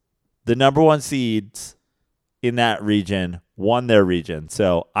regions, the number 1 seeds in that region won their region.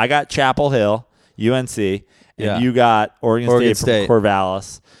 So I got Chapel Hill, UNC, and you got Oregon State from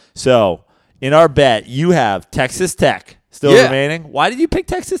Corvallis. So in our bet, you have Texas Tech still remaining. Why did you pick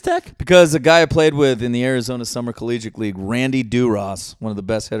Texas Tech? Because the guy I played with in the Arizona Summer Collegiate League, Randy Duras, one of the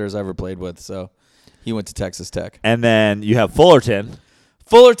best hitters I ever played with. So he went to Texas Tech. And then you have Fullerton.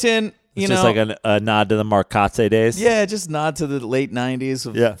 It's just like a nod to the Mark Kotze days. Yeah, just nod to the late 90s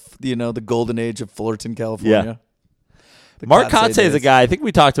of, the golden age of Fullerton, California. Yeah. Mark Kotze is a guy, I think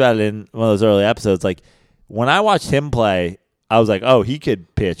we talked about it in one of those early episodes. Like, when I watched him play, I was like, oh, he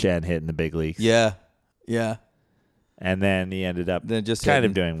could pitch and hit in the big leagues. Yeah. Yeah. And then he ended up just kind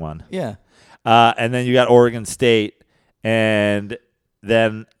of doing one. Yeah. And then you got Oregon State. And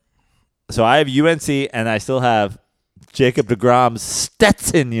then, so I have UNC, and I still have Jacob deGrom's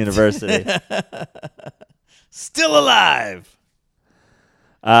Stetson University. Still alive.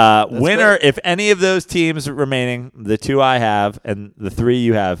 Winner, if any of those teams remaining, the 2 I have and the 3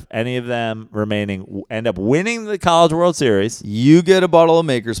 you have, any of them remaining end up winning the College World Series. You get a bottle of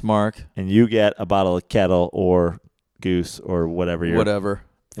Maker's Mark. And you get a bottle of Kettle or Goose or whatever your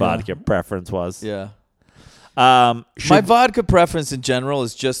vodka preference was. Yeah. My vodka preference in general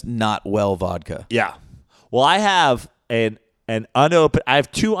is just not well vodka. Yeah. Well, I have an unopened. I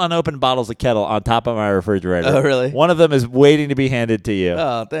have 2 unopened bottles of Kettle on top of my refrigerator. Oh, really? One of them is waiting to be handed to you.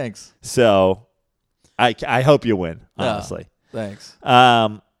 Oh, thanks. So, I hope you win. Honestly, thanks.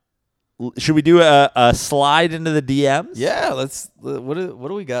 Should we do a slide into the DMs? Yeah, let's. What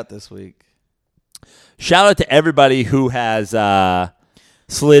do we got this week? Shout out to everybody who has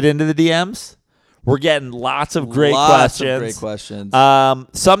slid into the DMs. We're getting lots of great questions.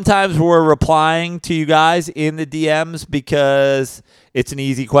 Sometimes we're replying to you guys in the DMs because it's an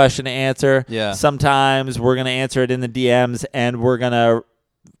easy question to answer. Yeah. Sometimes we're going to answer it in the DMs and we're going to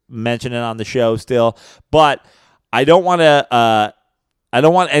mention it on the show still. But I don't want to. I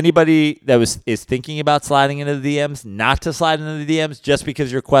don't want anybody that is thinking about sliding into the DMs not to slide into the DMs just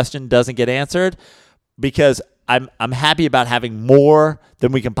because your question doesn't get answered. Because I'm happy about having more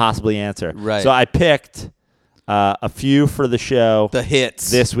than we can possibly answer. Right. So I picked a few for the show. The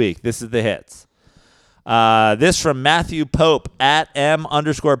hits. This week. This is the hits. This from Matthew Pope at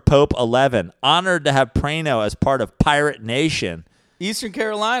 @M_Pope11. Honored to have Prano as part of Pirate Nation. Eastern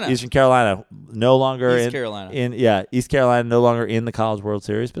Carolina. No longer East in Carolina. East Carolina no longer in the College World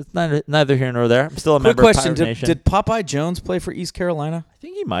Series, but it's neither here nor there. I'm still a member question. of Pirate Nation. Did Popeye Jones play for East Carolina? I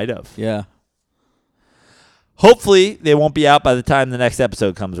think he might have. Yeah. Hopefully, they won't be out by the time the next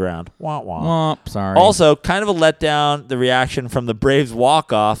episode comes around. Wah, wah. Sorry. Also, kind of a letdown, the reaction from the Braves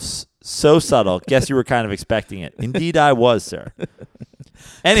walk-offs. So subtle. Guess you were kind of expecting it. Indeed, I was, sir.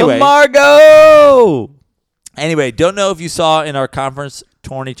 Anyway. Camargo! Anyway, don't know if you saw in our conference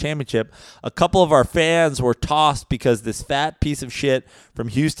tourney championship, a couple of our fans were tossed because this fat piece of shit from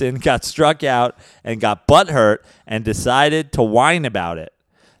Houston got struck out and got butthurt and decided to whine about it.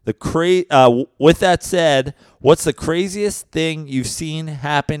 With that said, what's the craziest thing you've seen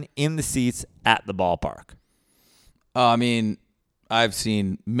happen in the seats at the ballpark? I mean, I've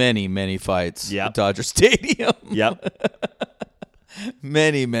seen many, many fights at Dodger Stadium. Yep.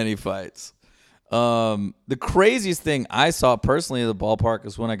 Many, many fights. The craziest thing I saw personally at the ballpark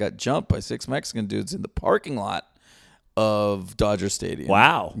is when I got jumped by 6 Mexican dudes in the parking lot of Dodger Stadium.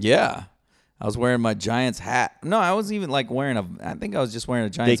 Wow. Yeah. I was wearing my Giants hat. No, I wasn't even like I think I was just wearing a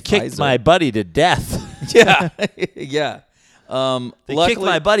Giants visor. They kicked my buddy to death. Yeah. Yeah. They luckily, kicked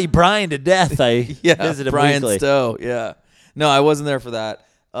my buddy Brian to death. I visited him Brian weekly. Stowe. Yeah. No, I wasn't there for that.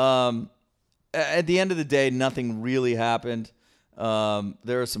 At the end of the day, nothing really happened. There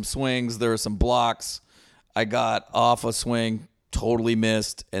were some swings. There were some blocks. I got off a swing, totally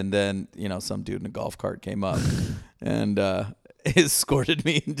missed, and then some dude in a golf cart came up and escorted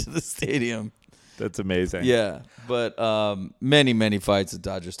me into the stadium. That's amazing. Yeah, but many fights at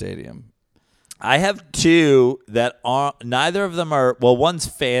Dodger Stadium. I have two that are neither of them are one's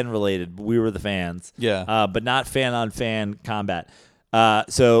fan related. We were the fans. Yeah. But not fan on fan combat.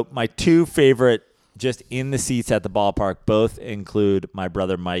 So my two favorite just in the seats at the ballpark both include my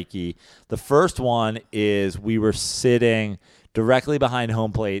brother Mikey. The first one is we were sitting directly behind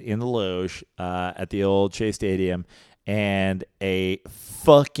home plate in the loge at the old Shea Stadium, and a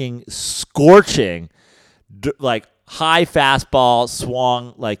fucking scorching high fastball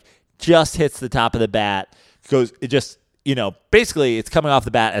swung just hits the top of the bat. It just, basically it's coming off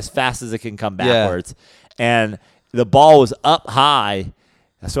the bat as fast as it can come backwards. Yeah. And the ball was up high.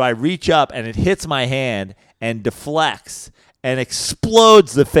 So I reach up and it hits my hand and deflects and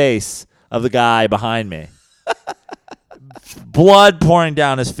explodes the face of the guy behind me. Blood pouring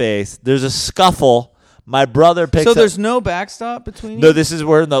down his face. There's a scuffle. My brother picks up. So there's no backstop between you? No, this is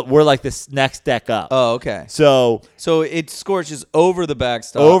we're like this next deck up. Oh, okay. So it scorches over the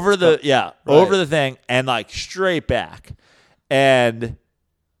backstop. Over the Right. over the thing and straight back. And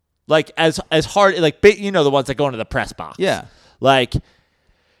as hard the ones that go into the press box. Yeah.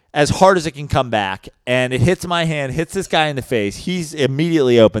 As hard as it can come back, and it hits my hand, hits this guy in the face. He's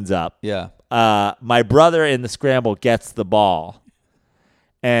immediately opens up. Yeah. My brother in the scramble gets the ball.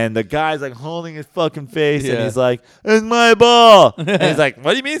 And the guy's holding his fucking face, and he's like, "It's my ball." And he's like,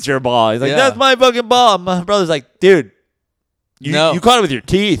 "What do you mean it's your ball?" He's like, "That's my fucking ball." And my brother's like, "Dude, you caught it with your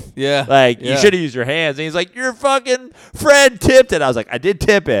teeth. Yeah. You should have used your hands." And he's like, "Your fucking friend tipped it." I was like, "I did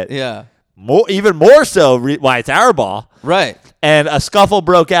tip it." Yeah. Even more so, why it's our ball. Right. And a scuffle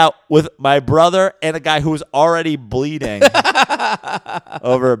broke out with my brother and a guy who was already bleeding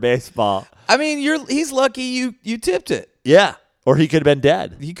over a baseball. I mean, he's lucky you tipped it. Yeah. Or he could have been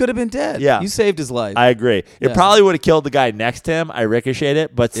dead. He could have been dead. Yeah. You saved his life. I agree. It probably would have killed the guy next to him. I ricocheted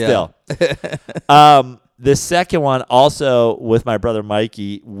it, but still. The second one, also with my brother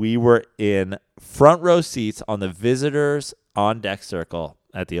Mikey, we were in front row seats on the visitors on deck circle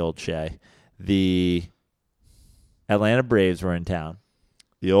at the old Shea. The Atlanta Braves were in town.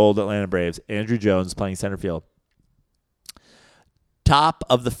 The old Atlanta Braves. Andrew Jones playing center field. Bottom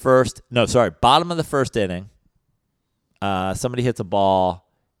of the first inning. Somebody hits a ball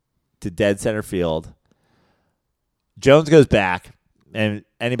to dead center field. Jones goes back, and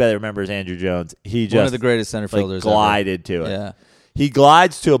anybody that remembers Andrew Jones, he just one of the greatest center fielders glided to it. Yeah. He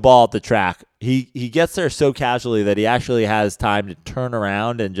glides to a ball at the track. He gets there so casually that he actually has time to turn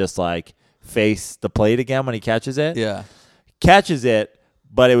around and just face the plate again when he catches it. Yeah. Catches it,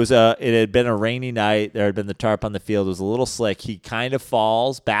 but it had been a rainy night. There had been the tarp on the field. It was a little slick. He kind of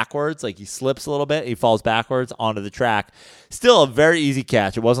falls backwards, he slips a little bit. He falls backwards onto the track. Still a very easy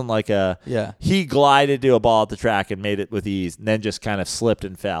catch. It wasn't he glided to a ball at the track and made it with ease, and then just kind of slipped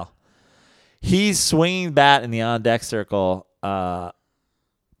and fell. He's swinging bat in the on deck circle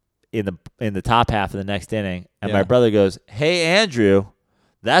in the top half of the next inning, and my brother goes, "Hey Andrew,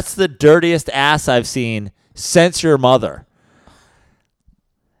 that's the dirtiest ass I've seen since your mother."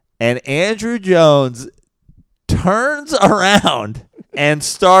 And Andrew Jones turns around and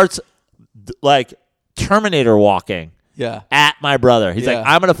starts Terminator walking at my brother. He's like,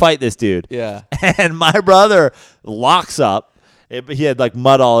 "I'm going to fight this dude." Yeah. And my brother locks up. He had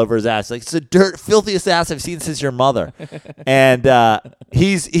mud all over his ass. It's the filthiest ass I've seen since your mother. And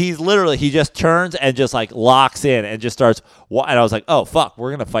he's literally, he just turns and just locks in and just starts. And I was like, "Oh fuck, we're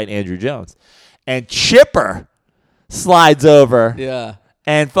going to fight Andrew Jones." And Chipper slides over. Yeah.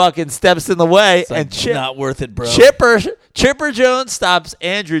 And fucking steps in the way, and not worth it, bro. Chipper Jones stops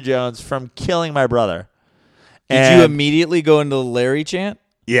Andrew Jones from killing my brother. Did you immediately go into the Larry chant?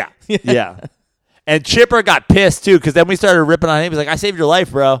 Yeah, yeah. And Chipper got pissed too, because then we started ripping on him. He was like, "I saved your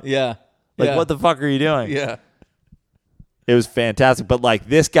life, bro." Yeah. What the fuck are you doing? Yeah. It was fantastic, but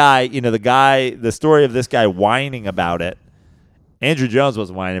this guy, the story of this guy whining about it. Andrew Jones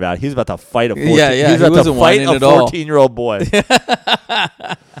wasn't whining about it. He was about to fight a 14. He wasn't whining at all. 14-year-old boy.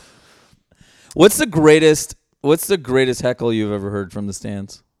 What's the greatest heckle you've ever heard from the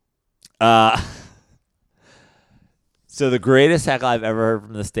stands? So the greatest heckle I've ever heard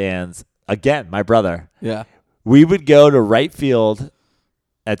from the stands, again, my brother. Yeah. We would go to right field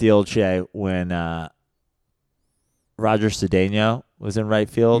at the old Shea when Roger Cedeno was in right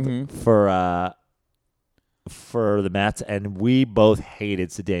field for for the Mets, and we both hated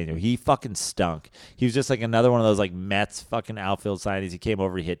Cedeno. He fucking stunk. He was just like another one of those like Mets fucking outfield signings. He came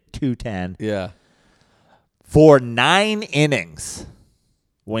over, he hit 210. Yeah. For 9 innings,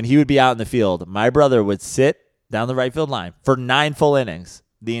 when he would be out in the field, my brother would sit down the right field line for 9 full innings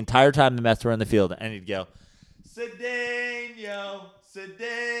the entire time the Mets were in the field, and he'd go, Cedeno,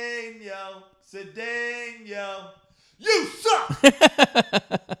 Cedeno, Cedeno, you suck!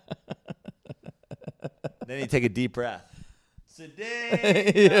 Then he'd take a deep breath.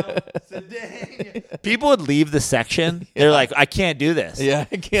 Cedeno, Cedeno. People would leave the section. They're like, I can't do this. Yeah,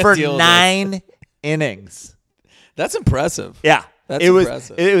 I can't for deal with 9 innings. That's impressive. Yeah. That's it was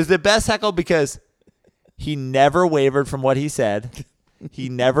impressive. It was the best heckle because he never wavered from what he said. He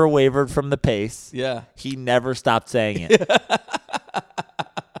never wavered from the pace. Yeah. He never stopped saying it.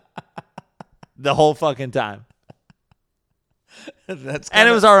 The whole fucking time. And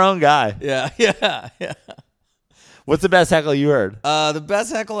it was our own guy. Yeah. What's the best heckle you heard? The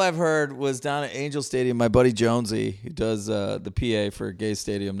best heckle I've heard was down at Angel Stadium. My buddy Jonesy, who does the PA for Gay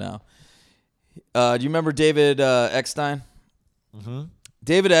Stadium now. Do you remember David Eckstein? Mm-hmm.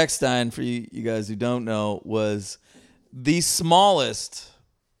 David Eckstein, for you guys who don't know, was the smallest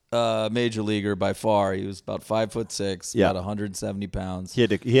major leaguer by far. He was about 5'6", about 170 pounds. He had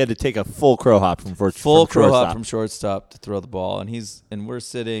to take a full crow hop from shortstop to throw the ball, and we're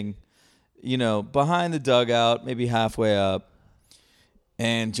sitting, behind the dugout, maybe halfway up,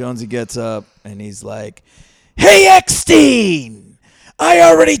 and Jonesy gets up and he's like, "Hey Eckstein, I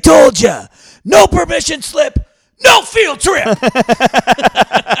already told you, no permission slip, no field trip."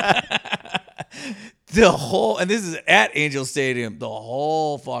 And this is at Angel Stadium, the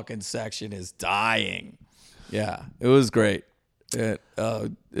whole fucking section is dying. Yeah, it was great. It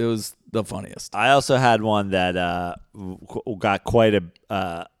was the funniest. I also had one that got quite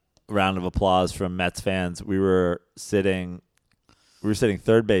a round of applause from Mets fans. We were sitting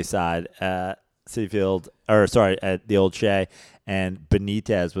third base side at at the old Shea, and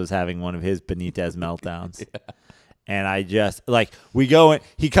Benitez was having one of his Benitez meltdowns. Yeah. And I just we go in.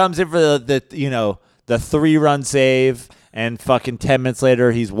 He comes in for the 3-run save, and fucking 10 minutes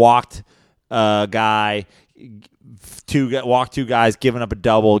later he's walked a guy, walked 2 guys, giving up a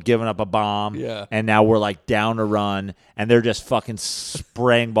double, giving up a bomb. Yeah. And now we're down a run, and they're just fucking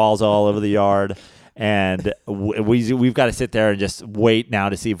spraying balls all over the yard. And we've got to sit there and just wait now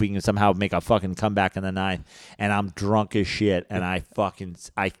to see if we can somehow make a fucking comeback in the 9th. And I'm drunk as shit, and I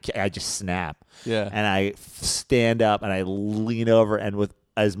just snap. Yeah. And I stand up and I lean over, and with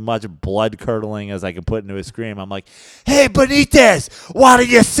as much blood curdling as I can put into a scream, I'm like, "Hey Benitez, why don't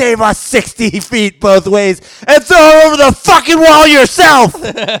you save us 60 feet both ways and throw it over the fucking wall yourself?"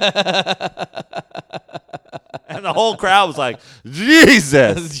 And the whole crowd was like,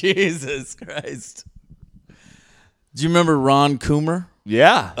 "Jesus." Jesus Christ. Do you remember Ron Coomer?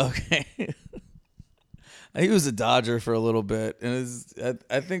 Yeah. Okay. He was a Dodger for a little bit, and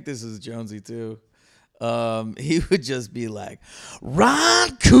I think this is Jonesy too. He would just be like,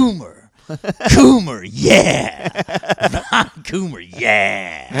 "Ron Coomer, Coomer, yeah, Ron Coomer,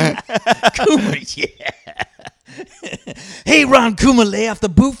 yeah, Coomer, yeah. Hey, Ron Coomer, lay off the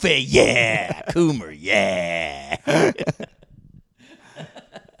buffet, yeah, Coomer, yeah."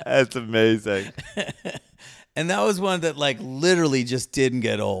 That's amazing. And that was one that literally just didn't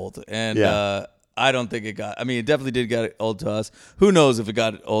get old, and I don't think it got. I mean, it definitely did get old to us. Who knows if it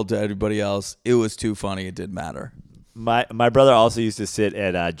got old to everybody else? It was too funny. It didn't matter. My brother also used to sit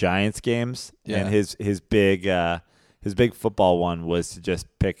at Giants games, and his big football one was to just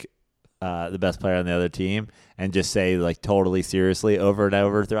pick the best player on the other team and just say totally seriously over and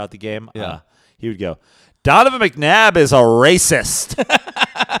over throughout the game. Yeah, he would go, "Donovan McNabb is a racist."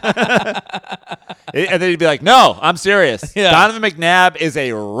 And then he'd be like, "No, I'm serious. Yeah. Donovan McNabb is a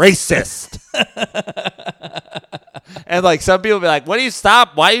racist." And some people would be like, "What do you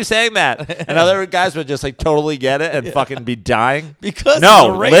stop? Why are you saying that?" And other guys would just totally get it and fucking be dying. Because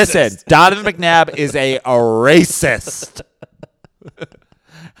no, listen, Donovan McNabb is a racist.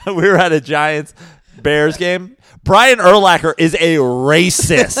 We were at a Giants Bears game. Brian Urlacher is a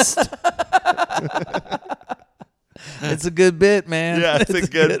racist. It's a good bit, man. Yeah, it's a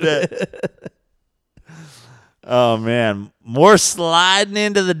good bit. Oh, man. More sliding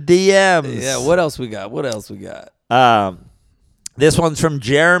into the DMs. Yeah, what else we got? This one's from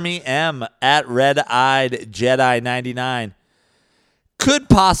Jeremy M. at Red Eyed Jedi 99. could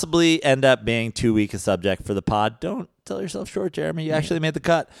possibly end up being too weak a subject for the pod. Don't sell yourself short, Jeremy. You actually made the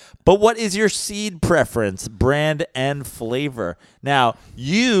cut. But what is your seed preference, brand, and flavor? Now,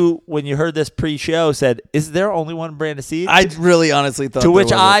 you, when you heard this pre-show, said, is there only one brand of seed? I really honestly thought. To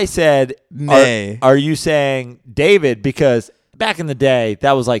which I said, Nay. Are you saying David? Because back in the day,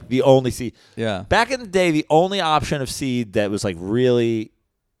 that was like the only seed. Yeah. Back in the day, the only option of seed that was like really,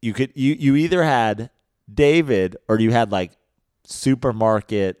 you either had David or you had like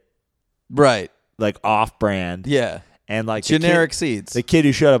supermarket, right, like off-brand. Yeah. And like generic seeds. The kid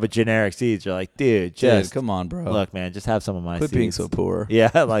who showed up with generic seeds, you're like, dude, come on, bro. Look, man, just have some of my Quit seeds. being so poor.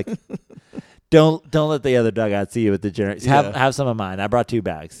 Yeah, like don't let the other dugout see you with the generic. Have some of mine. I brought 2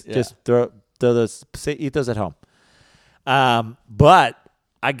 bags. Yeah. Just throw those. Eat those at home. But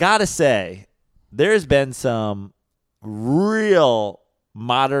I gotta say, there's been some real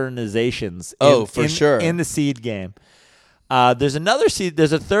modernizations. For sure, in the seed game. There's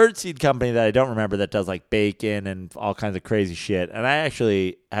a third seed company that I don't remember that does like bacon and all kinds of crazy shit. And I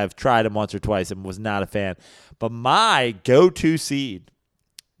actually have tried them once or twice and was not a fan. But my go-to seed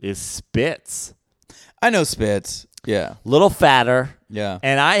is Spitz. I know Spitz. Yeah. Little fatter. Yeah.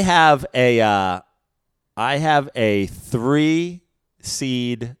 And I have a 3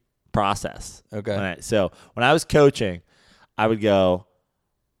 seed process. Okay. So when I was coaching, I would go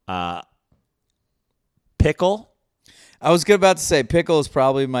pickle. I was about to say pickle is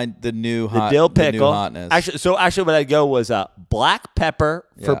probably the new dill pickle. The new hotness. Actually, what I'd go was black pepper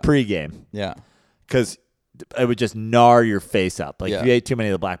for pregame. Yeah, because it would just gnar your face up. Like if you ate too many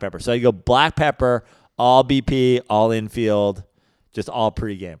of the black pepper. So I go black pepper, all BP, all infield, just all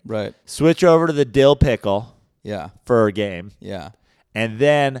pregame. Right. Switch over to the dill pickle. Yeah. For a game. Yeah. And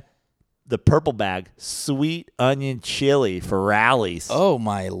then the purple bag, sweet onion chili for rallies. Oh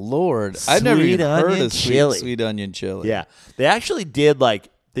my Lord! I've never even heard of sweet onion chili. Yeah, they actually did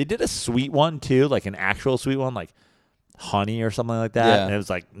a sweet one too, like an actual sweet one, like honey or something like that. Yeah. And it was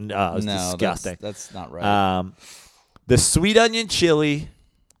like, no, it's disgusting. That's not right. The sweet onion chili,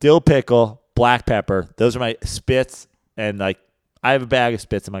 dill pickle, black pepper. Those are my Spitz, and like I have a bag of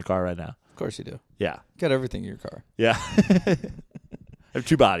Spitz in my car right now. Of course you do. Yeah, got everything in your car. Yeah. I have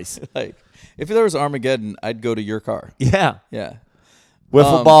 2 bodies. Like, if there was Armageddon, I'd go to your car. Yeah. Yeah.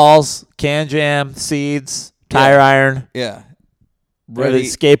 Wiffle balls, can jam, seeds, tire iron. Yeah. Ready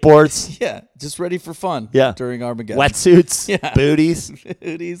skateboards. Yeah. Just ready for fun. Yeah. During Armageddon. Wetsuits. Yeah. Booties.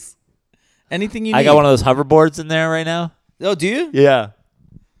 Booties. Anything you need. I got one of those hoverboards in there right now. Oh, do you? Yeah.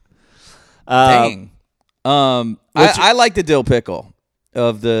 Dang. I like the dill pickle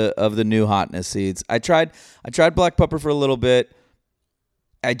of the new hotness seeds. I tried black pepper for a little bit.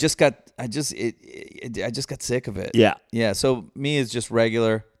 I just got sick of it. Yeah. Yeah. So me is just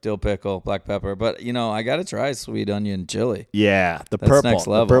regular dill pickle, black pepper. But I gotta try sweet onion chili. Yeah. That's next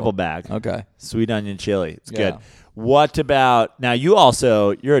level. The purple bag. Okay. Sweet onion chili. It's good. What about now?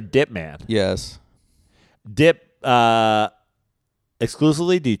 You're a dip man. Yes. Dip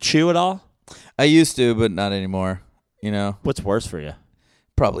exclusively? Do you chew at all? I used to, but not anymore. What's worse for you?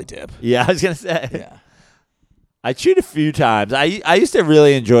 Probably dip. Yeah, I was gonna say. Yeah. I chewed a few times. I used to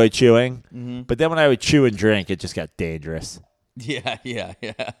really enjoy chewing, but then when I would chew and drink, it just got dangerous. Yeah.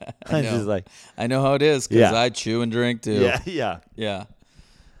 I just like, I know how it is because I chew and drink too. Yeah.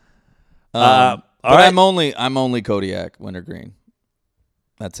 But right. I'm only Kodiak wintergreen.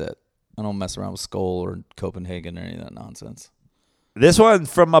 That's it. I don't mess around with Skoll or Copenhagen or any of that nonsense. This one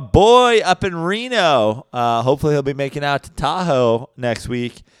from a boy up in Reno. Hopefully he'll be making out to Tahoe next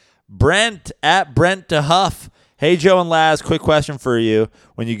week. Brent at Brent to Huff. Hey, Joe and Laz, quick question for you.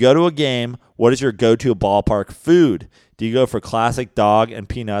 When you go to a game, what is your go-to ballpark food? Do you go for classic dog and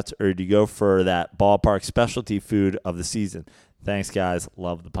peanuts, or do you go for that ballpark specialty food of the season? Thanks, guys.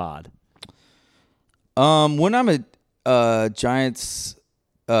 Love the pod. When I'm at Giants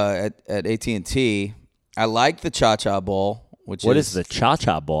at AT&T, I like the Cha-Cha Bowl. What is the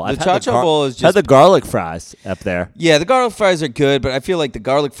Cha-Cha Bowl? The Cha-Cha Bowl is just... had the garlic fries up there. Yeah, the garlic fries are good, but I feel like the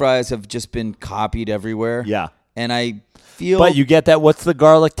garlic fries have just been copied everywhere. Yeah. And I feel... But you get that, what's the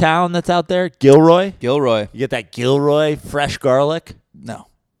garlic town that's out there? Gilroy? Gilroy. You get that Gilroy fresh garlic? No.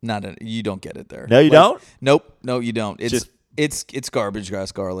 You don't get it there. No, you don't? Nope. No, you don't. It's garbage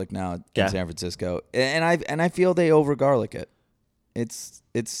grass garlic now in San Francisco. And I feel they over garlic it. It's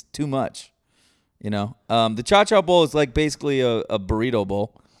too much. The Cha-Cha Bowl is like basically a burrito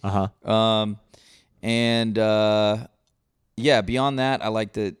bowl. And beyond that, I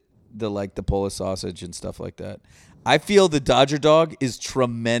like the Polish sausage and stuff like that. I feel the Dodger dog is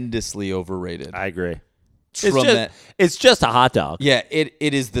tremendously overrated. I agree. It's just a hot dog. Yeah, it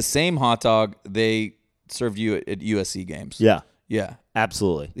is the same hot dog they served you at USC games. Yeah. Yeah.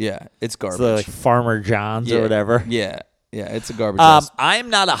 Absolutely. Yeah. It's garbage. So like Farmer John's or whatever. Yeah. Yeah. It's a garbage. House. I'm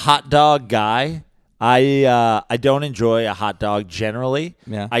not a hot dog guy. I don't enjoy a hot dog generally.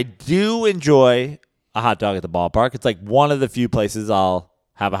 Yeah. I do enjoy a hot dog at the ballpark. It's like one of the few places I'll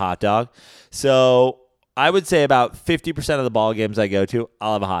have a hot dog. So I would say about 50% of the ball games I go to,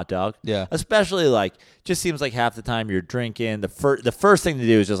 I'll have a hot dog. Yeah. Especially like, just seems like half the time you're drinking. The first thing to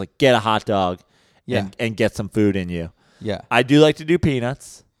do is just like get a hot dog and get some food in you. Yeah. I do like to do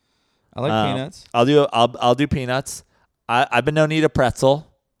peanuts. I like peanuts. I'll do peanuts. I've been known to eat a pretzel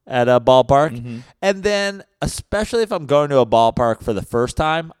at a ballpark, and then especially if I'm going to a ballpark for the first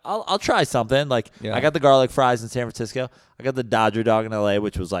time, I'll try something. Like I got the garlic fries in San Francisco. I got the Dodger dog in LA,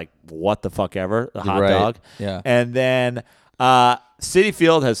 which was like what the fuck ever, the hot dog. Yeah, and then Citi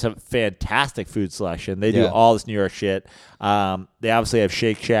Field has some fantastic food selection. They do all this New York shit. They obviously have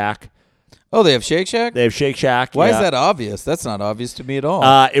Shake Shack. Oh, they have Shake Shack? They have Shake Shack. Why is that obvious? That's not obvious to me at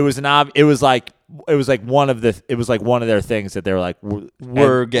all. It was like one of their things that they were like,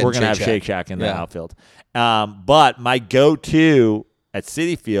 we're gonna have Shake Shack in the outfield. But my go-to at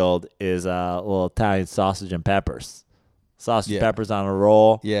Citi Field is a little Italian sausage and peppers. Sausage and peppers on a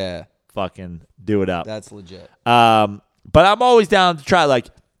roll. Yeah. Fucking do it up. That's legit. But I'm always down to try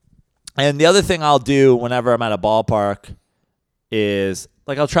and the other thing I'll do whenever I'm at a ballpark is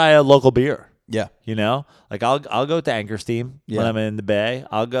like I'll try a local beer. Yeah. You know, like I'll go with the Anchor Steam when I'm in the Bay.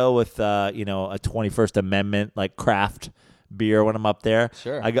 I'll go with a 21st Amendment like craft beer when I'm up there.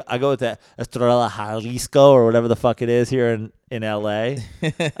 Sure. I go with the Estrella Jalisco or whatever the fuck it is here in LA.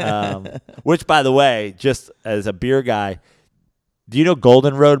 Which, by the way, just as a beer guy, do you know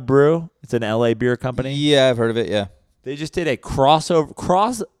Golden Road Brew? It's an LA beer company. Yeah, I've heard of it. Yeah. They just did a cross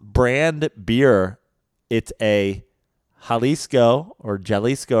brand beer. It's a Jalisco or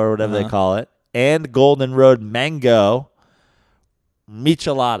Jalisco or whatever they call it, and Golden Road Mango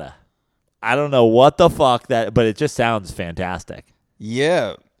Michelada. I don't know what the fuck but it just sounds fantastic.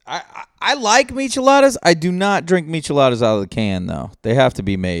 Yeah. I like micheladas. I do not drink micheladas out of the can, though. They have to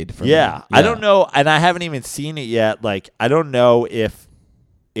be made for me. Yeah. I don't know, and I haven't even seen it yet. Like, I don't know if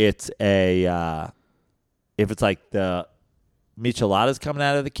it's if it's like the micheladas coming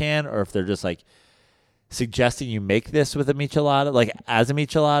out of the can or if they're just like suggesting you make this with a michelada, like as a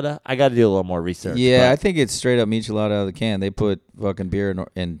michelada. I got to do a little more research. Yeah, I think it's straight up michelada out of the can. They put fucking beer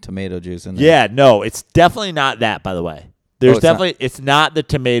and tomato juice in there. Yeah, no, it's definitely not that, by the way. It's not the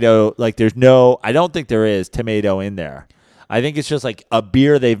tomato. Like, I don't think there is tomato in there. I think it's just like a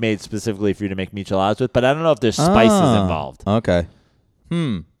beer they've made specifically for you to make micheladas with, but I don't know if there's spices involved. Okay.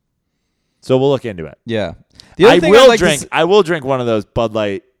 So we'll look into it. Yeah. I will drink one of those Bud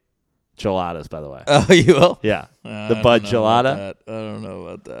Light geladas, by the way. Oh, you will? Yeah. The Bud Gelada. I don't know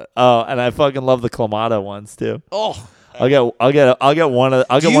about that. Oh, and I fucking love the Clamato ones too. Oh. I'll get one of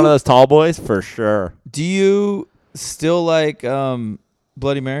those tall boys for sure. Do you still like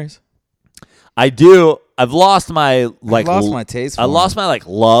Bloody Marys? I do. I've lost my taste for I lost my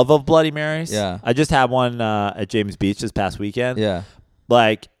love of Bloody Marys. Yeah. I just had one at James Beach this past weekend. Yeah.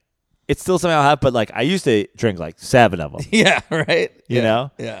 Like, it's still something I'll have, but I used to drink 7 of them. Yeah, right? You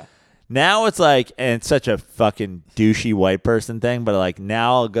know? Yeah. Now it's and it's such a fucking douchey white person thing, but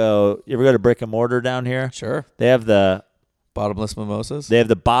now I'll go. You ever go to Brick and Mortar down here? Sure. They have the bottomless mimosas. They have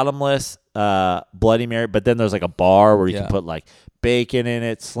the bottomless Bloody Mary, but then there's a bar where you can put bacon in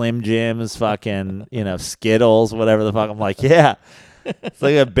it, Slim Jims, fucking Skittles, whatever the fuck. I'm like, yeah, it's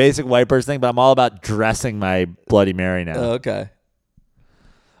like a basic white person thing, but I'm all about dressing my Bloody Mary now. Oh, okay.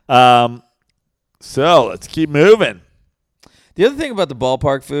 So let's keep moving. The other thing about the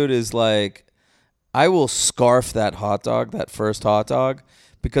ballpark food is I will scarf that hot dog, that first hot dog,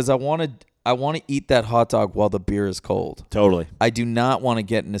 because I want to eat that hot dog while the beer is cold. Totally. I do not want to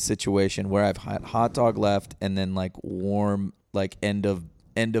get in a situation where I've had hot dog left and then warm end of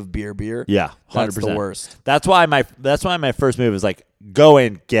beer. Yeah, 100%. That's the worst. That's why my first move is go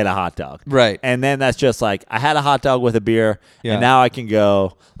in, get a hot dog. Right. And then that's just I had a hot dog with a beer, and now I can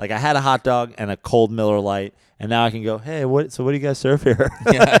go I had a hot dog and a cold Miller Lite, and now I can go, hey, what do you guys serve here?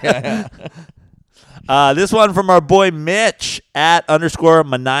 Yeah. This one from our boy Mitch at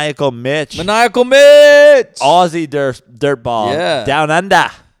 _maniacal Mitch. Maniacal Mitch! Aussie dirtball. Yeah. Down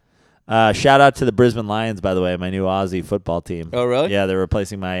under. Shout out to the Brisbane Lions, by the way, my new Aussie football team. Oh, really? Yeah, they're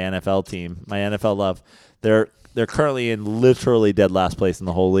replacing my NFL team, my NFL love. They're currently in literally dead last place in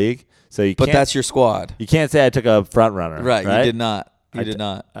the whole league. So But that's your squad. You can't say I took a front runner. Right. You did not. You did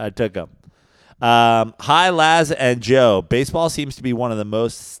not. I took them. Hi, Laz and Joe. Baseball seems to be one of the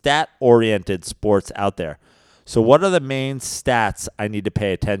most stat-oriented sports out there. So what are the main stats I need to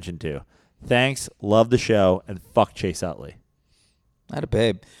pay attention to? Thanks. Love the show. And fuck Chase Utley. Not a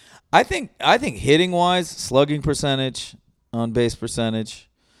babe. I think hitting wise, slugging percentage, on base percentage,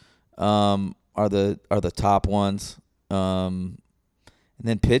 are the top ones. And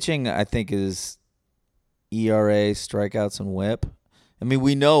then pitching, I think, is ERA, strikeouts, and WHIP. I mean,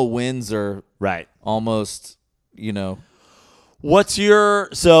 we know wins are Right. almost, What's your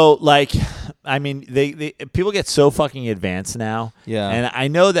so like? I mean, they people get so fucking advanced now. Yeah. And I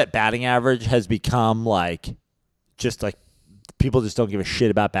know that batting average has become like, just like people just don't give a shit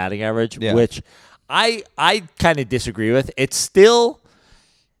about batting average, Yeah. which I kind of disagree with. It's still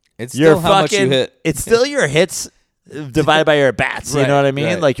it's your still how much you hit. It's still your hits divided by your at bats. You Right, know what I mean?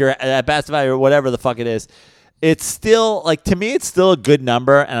 right. Like your at bats divided or whatever the fuck it is. It's still like, to me, it's still a good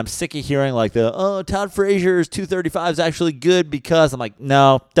number, and I'm sick of hearing like Todd Frazier's 235 is actually good because I'm like,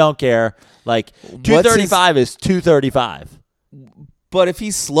 no, don't care. Like 235 is 235. But if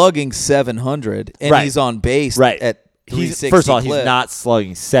he's slugging 700 and Right. he's on base Right. at 360 First of all, clip, he's not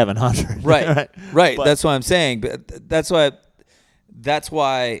slugging 700. right. But- That's what I'm saying. But that's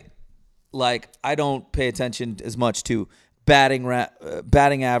why, like, I don't pay attention as much to batting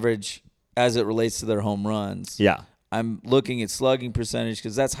average as it relates to their home runs. Yeah. I'm looking at slugging percentage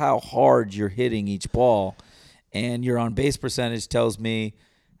because that's how hard you're hitting each ball, and your on base percentage tells me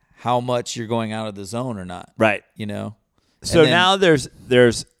how much you're going out of the zone or not. Right. So And then- now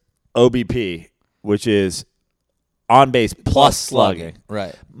there's OBP, which is on base plus slugging.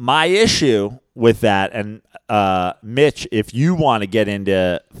 Right. My issue with that, and Mitch, if you want to get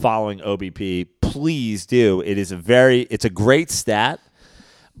into following OBP, please do. It's a great stat,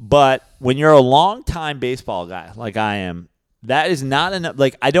 but when you're a long-time baseball guy like I am, that is not enough.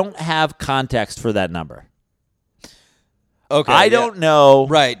 Like, I don't have context for that number. Okay. I don't know.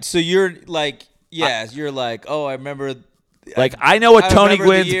 Right. So you're like, you're like, oh, I remember. Like, I know what I Tony remember the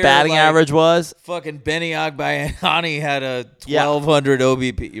Gwynn's year, batting like, average was. Fucking Benny Agbayani had a Yeah. 1,200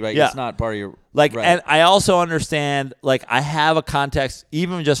 OBP. Right. Yeah. It's not part of your. Like, right. and I also understand, like, I have a context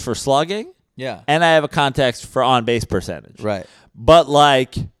even just for slugging, yeah. and I have a context for on-base percentage. Right. But,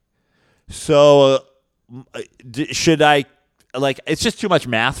 like, so should I, like, it's just too much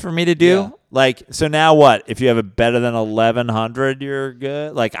math for me to do. Yeah. Like, so now what? If you have a better than 1,100, you're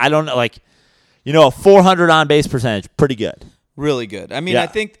good? Like, I don't know. Like, a 400 on-base percentage, pretty good. Really good. I mean, Yeah. I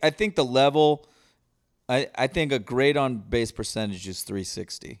think the level. I think a great on base percentage is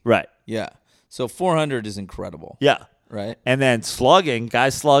 360. Right. Yeah. So 400 is incredible. Yeah. Right. And then slugging,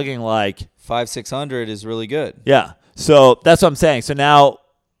 guys slugging, like, 500-600 is really good. yeah. So that's what I'm saying. So now,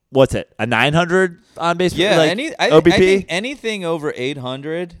 what's it? A 900 on base? Yeah. like, I OBP? think anything over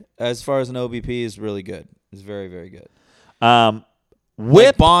 800 as far as an OBP is really good. It's very, very good. Whip.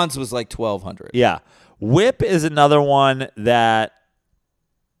 Like Bonds was like 1,200. Yeah. Whip is another one that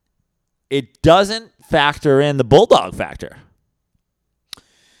it doesn't factor in the bulldog factor.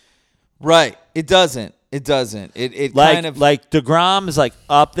 Right. It doesn't. It Like, kind of like DeGrom is like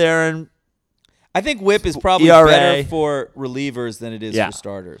up there and I think whip is probably ERA. better for relievers than it is Yeah. for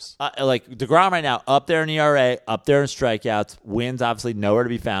starters. like DeGrom right now up there in ERA, up there in strikeouts. Wins obviously nowhere to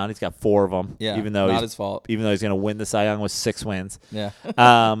be found. He's got 4 of them. Yeah. even though not he's his fault. even though he's going to win the Cy Young with 6 wins. Yeah.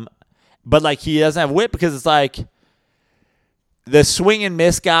 But like he doesn't have whip because it's like the swing and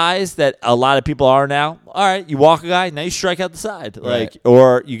miss guys that a lot of people are now. All right, you walk a guy, now you strike out the side, like, Right.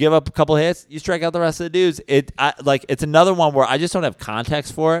 or you give up a couple hits, you strike out the rest of the dudes. It's another one where I just don't have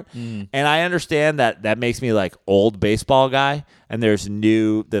context for it, and I understand that makes me like old baseball guy, and there's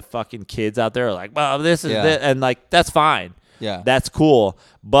the fucking kids out there are like, well, this is Yeah. this, and like that's fine, Yeah. that's cool,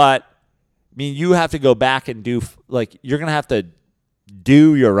 but I mean you have to go back and like you're gonna have to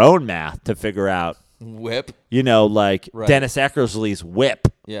do your own math to figure out. Whip. Like Right. Dennis Eckersley's whip.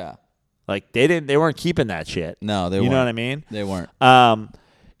 Yeah. Like they weren't keeping that shit. No, they You weren't. know what I mean? They weren't.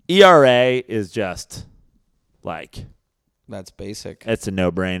 ERA is just like That's basic. it's a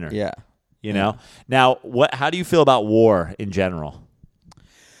no-brainer. Yeah. You know? Now, how do you feel about WAR in general?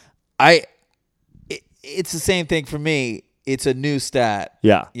 It's the same thing for me. It's a new stat.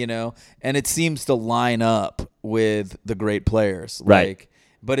 Yeah. And it seems to line up with the great players. Right. Like,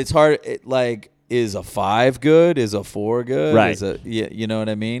 but it's hard. Is a 5 good? Is a 4 good? Right. You know what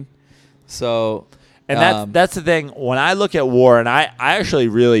I mean? So, And that's the thing. When I look at WAR, and I actually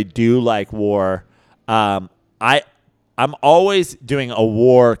really do like WAR, I'm always doing a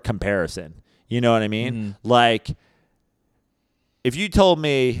WAR comparison. You know what I mean? Mm-hmm. Like, if you told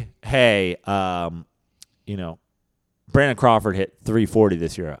me, hey, Brandon Crawford hit 340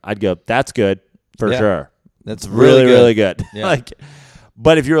 this year, I'd go, that's good for Yeah. sure. that's Really, good. really good. Yeah.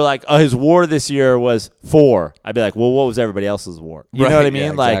 But if you were like, oh, his WAR this year was 4, I'd be like, well, what was everybody else's WAR? You know Right, what I mean?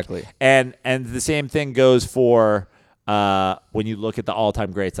 yeah, like, exactly. and the same thing goes for when you look at the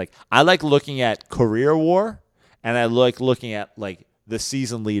all-time greats. Like I like looking at career WAR, and I like looking at like the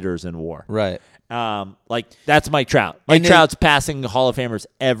season leaders in WAR. Right. Like that's Mike Trout. Mike Trout's passing Hall of Famers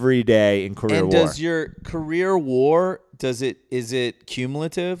every day in career WAR. And does your career WAR is it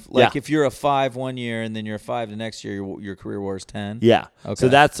cumulative? Like if you're a 5 1 year and then you're a 5 the next year, your career WAR is 10. Yeah. Okay. So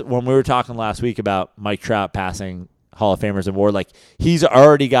that's when we were talking last week about Mike Trout passing Hall of Famers in WAR. Like he's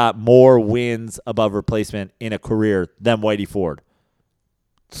already got more wins above replacement in a career than Whitey Ford.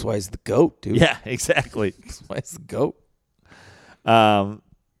 That's why he's the GOAT, dude. Yeah, exactly. That's why he's the GOAT.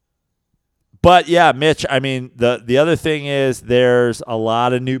 But yeah, Mitch, I mean, the other thing is there's a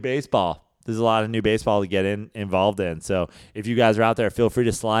lot of new baseball. There's a lot of new baseball to get involved in. So if you guys are out there, feel free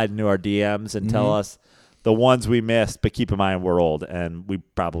to slide into our DMs and tell us the ones we missed, but keep in mind we're old and we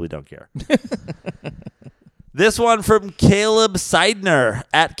probably don't care. This one from Caleb Seidner,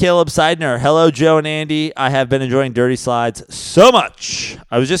 at Caleb Seidner. Hello, Joe and Andy. I have been enjoying Dirty Slides so much.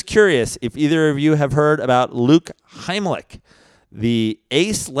 I was just curious if either of you have heard about Luke Heimlich, the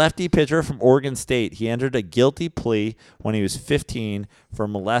ace lefty pitcher from Oregon State. He entered a guilty plea when he was 15 for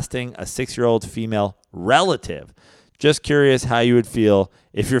molesting a 6-year-old female relative. Just curious how you would feel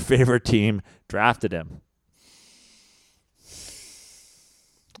if your favorite team drafted him.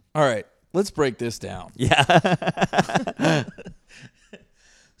 All right, let's break this down. Yeah.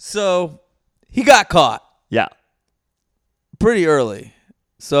 So he got caught Yeah. pretty early.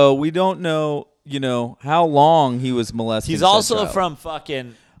 So we don't know, how long he was molesting. He's also child. from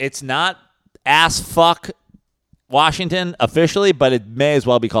fucking, it's not ass fuck Washington officially, but it may as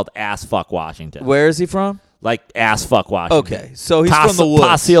well be called ass fuck Washington. Where is he from? Like ass fuck Washington. Okay, so he's from the woods.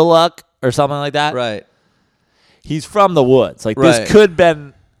 Pasiluck or something like that. Right. He's from the woods. Like Right. this could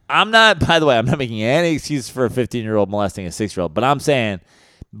been, by the way, I'm not making any excuse for a 15-year-old molesting a 6-year-old, but I'm saying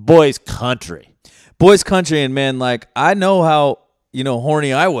boys country. Boys country, and man, like I know how,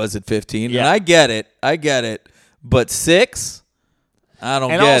 horny I was at 15, Yeah. and I get it. But 6, I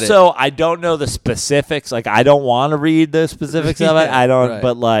don't And get also, I don't know the specifics. Like, I don't want to read the specifics of it. Yeah, I don't, right.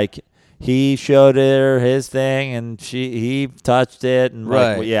 but like, he showed her his thing, and he touched it, and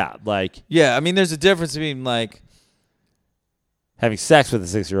Right. like, yeah, like Yeah, I mean, there's a difference between like, having sex with a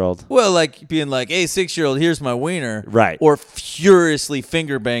 6-year-old. well, like being like, hey, 6-year-old, here's my wiener. Right. Or furiously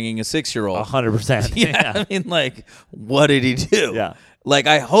finger banging a 6-year-old. 100%. Yeah, I mean, like, what did he do? Yeah. Like,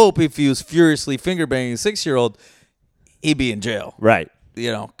 I hope if he was furiously finger banging a 6-year-old, he'd be in jail. Right.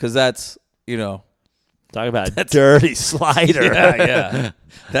 Because that's, Talk about a dirty slider. yeah.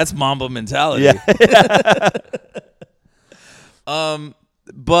 That's Mamba mentality. Yeah.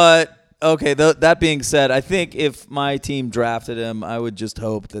 But okay, that being said, I think if my team drafted him, I would just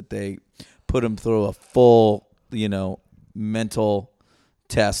hope that they put him through a full, mental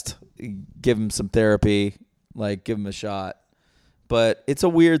test, give him some therapy, like give him a shot. But it's a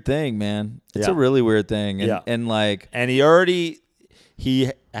weird thing, man. It's Yeah. a really weird thing. And, and like, And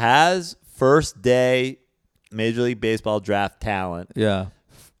he has first day Major League Baseball draft talent. yeah.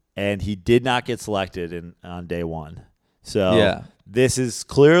 And he did not get selected on day one. So Yeah. this is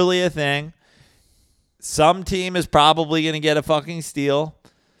clearly a thing. Some team is probably going to get a fucking steal.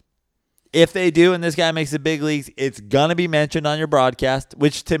 If they do and this guy makes the big leagues, it's going to be mentioned on your broadcast,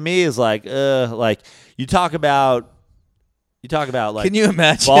 which to me is like you talk about like Can you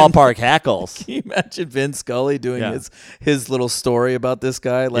imagine ballpark heckles. Can you imagine Vince Scully doing Yeah. his little story about this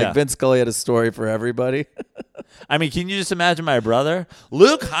guy? Like Yeah. Vince Scully had a story for everybody. I mean, can you just imagine my brother?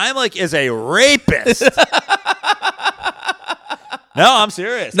 Luke Heimlich is a rapist. No, I'm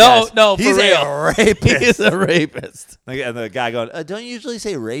serious. No, guys. no, for he's real. a rapist. He's a rapist. And the guy going, don't you usually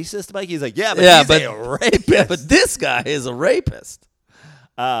say racist, Mike? He's like, yeah, but Yeah, he's but- a rapist. Yeah, but this guy is a rapist.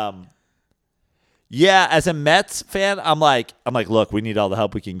 Yeah, as a Mets fan, I'm like, look, we need all the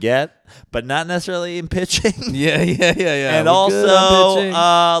help we can get, but not necessarily in pitching. Yeah. And We're good on pitching.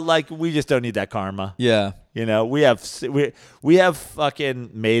 also, we just don't need that karma. Yeah, We have fucking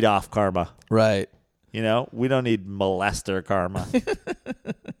Madoff karma. right. We don't need molester karma.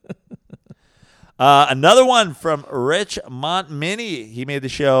 Another one from Rich Montmini. He made the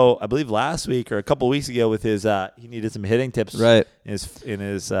show, I believe, last week or a couple weeks ago with his. He needed some hitting tips. Right. In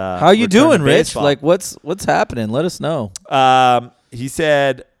his. How you return to doing, Rich? baseball. Like, what's happening? Let us know. He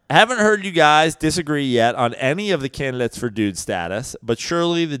said, haven't heard you guys disagree yet on any of the candidates for dude status, but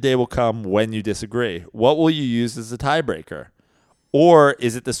surely the day will come when you disagree. What will you use as a tiebreaker? Or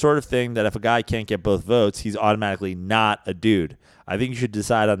is it the sort of thing that if a guy can't get both votes, he's automatically not a dude? I think you should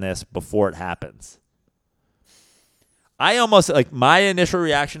decide on this before it happens. I almost, my initial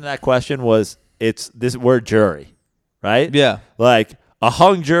reaction to that question was, it's this word jury, right? Yeah. Like, a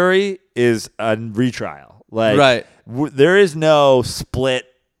hung jury is a retrial. Like, Right. There is no split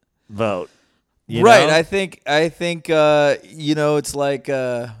vote. You Right. know? I think it's like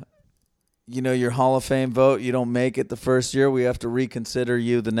your Hall of Fame vote. You don't make it the first year, we have to reconsider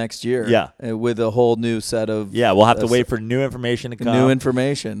you the next year. Yeah. With a whole new set of We'll have to wait for new information to come. new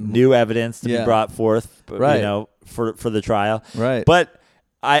information. New evidence to be brought forth, Right. for the trial. Right. But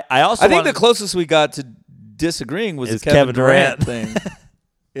I also think the closest we got to disagreeing was the Is Kevin Kevin Durant. Durant thing.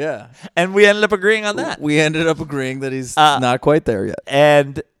 Yeah. and we ended up agreeing on that. We ended up agreeing that he's not quite there yet.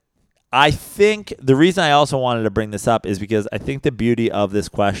 And I think the reason I also wanted to bring this up is because I think the beauty of this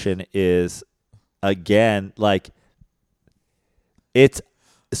question is, again, like, it's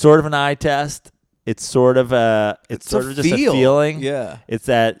sort of an eye test. It's sort of just a feeling. Yeah. It's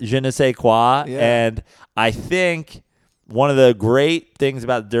that je ne sais quoi. Yeah. And I think one of the great things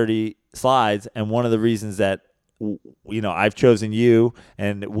about Dirty Slides, and one of the reasons that I've chosen you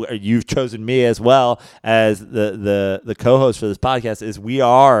and you've chosen me as well as the co-host for this podcast, is we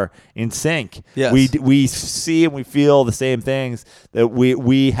are in sync. Yes. We see and we feel the same things, that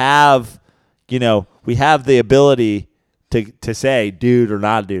we have, we have the ability to say dude or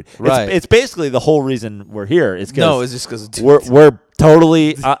not a dude. Right. It's basically the whole reason we're here. It's just because we're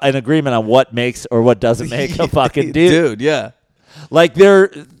totally in agreement on what makes or what doesn't make a fucking dude. Yeah. Like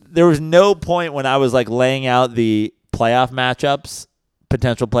there was no point when I was like laying out the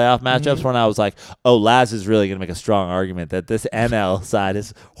potential playoff matchups, when I was like, oh, Laz is really going to make a strong argument that this NL side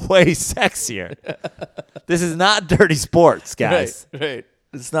is way sexier. This is not dirty sports, guys. Right.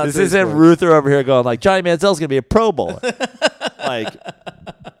 It's not. This isn't Ruther over here going like, Johnny Manziel's going to be a Pro Bowler. Like,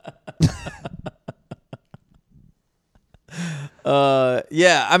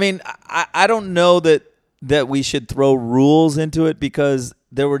 yeah. I mean, I don't know that we should throw rules into it, because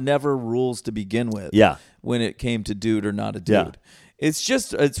there were never rules to begin with. Yeah. When it came to dude or not a dude, Yeah.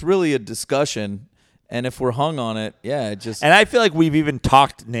 it's really a discussion, and if we're hung on it, And I feel like we've even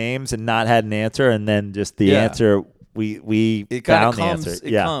talked names and not had an answer, and then just the answer we it found comes, the answer.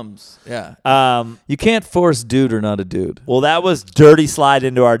 It comes. Yeah. You can't force dude or not a dude. Well, that was Dirty Slide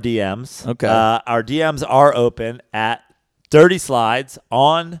into our DMs. Okay. Our DMs are open at Dirty Slides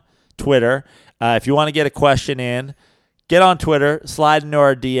on Twitter. If you want to get a question in, get on Twitter, slide into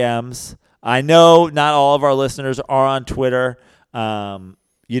our DMs. I know not all of our listeners are on Twitter.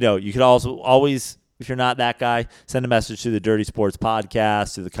 You could also always, if you're not that guy, send a message to the Dirty Sports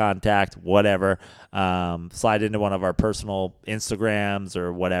Podcast, to the contact, whatever. Slide into one of our personal Instagrams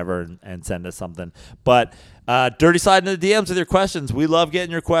or whatever and send us something. But Dirty Slide into the DMs with your questions. We love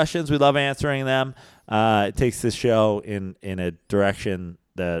getting your questions. We love answering them. It takes this show in a direction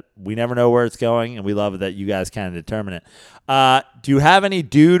that we never know where it's going, and we love that you guys kind of determine it. Do you have any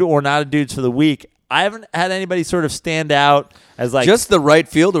dude or not a dudes for the week? I haven't had anybody sort of stand out as like just the right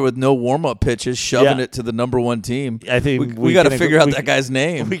fielder with no warm-up pitches, shoving it to the number one team. I think we got to figure out that guy's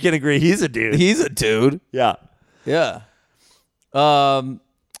name. We can agree he's a dude. He's a dude. Yeah. Yeah. You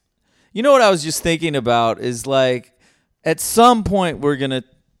know what I was just thinking about is, like, at some point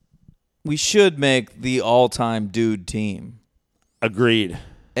we should make the all-time dude team. Agreed.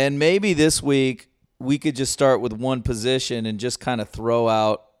 And maybe this week we could just start with one position and just kind of throw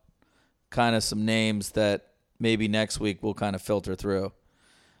out kind of some names that maybe next week we'll kind of filter through.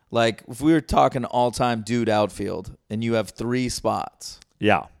 Like, if we were talking all-time dude outfield and you have 3 spots.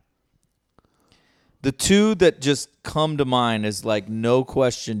 Yeah. The 2 that just come to mind as, like, no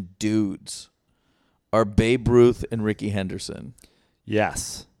question dudes are Babe Ruth and Ricky Henderson.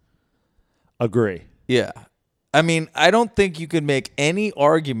 Yes. Agree. Yeah. I mean, I don't think you can make any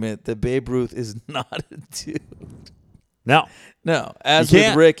argument that Babe Ruth is not a dude. No. No. As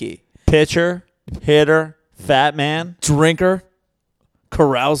with Ricky. Pitcher, hitter, fat man. Drinker,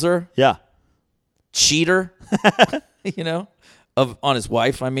 carouser. Yeah. Cheater. On his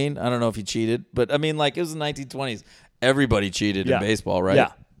wife, I mean. I don't know if he cheated. But, I mean, like, it was the 1920s. Everybody cheated in baseball,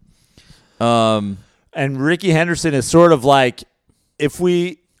 right? Yeah. And Ricky Henderson is sort of like, if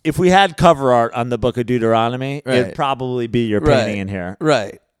we had cover art on the Book of Deuteronomy, it'd probably be your painting in here.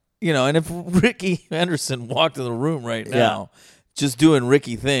 Right. And if Ricky Henderson walked in the room right now, just doing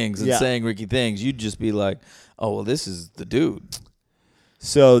Ricky things and saying Ricky things, you'd just be like, oh, well, this is the dude.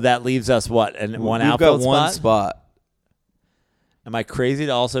 So that leaves us what? And one outfield spot? We've got one spot. Am I crazy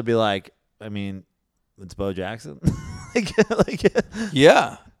to also be like, I mean, it's Bo Jackson?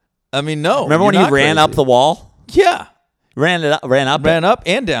 Yeah. I mean, no. Remember when he ran up the wall? Yeah. Ran up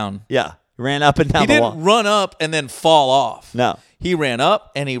and down. Yeah. Ran up and down the wall. He didn't run up and then fall off. No. He ran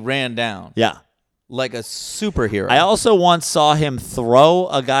up and he ran down. Yeah. Like a superhero. I also once saw him throw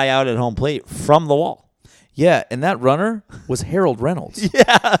a guy out at home plate from the wall. Yeah, and that runner was Harold Reynolds.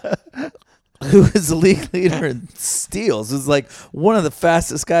 Yeah. who is the league leader in steals, is like one of the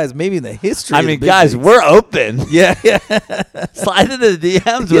fastest guys maybe in the history. I of mean, the big guys, leagues. we're open. Yeah. Slide into the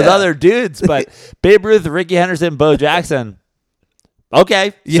DMs with Yeah. other dudes, but Babe Ruth, Ricky Henderson, Bo Jackson.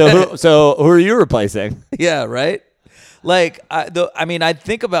 Okay, Yeah. so who are you replacing? Yeah, right. Like, I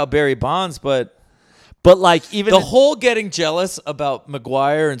think about Barry Bonds, but like even the whole getting jealous about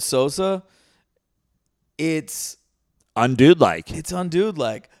McGuire and Sosa, it's undude like. it's undude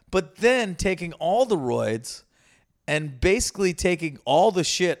like. But then taking all the roids and basically taking all the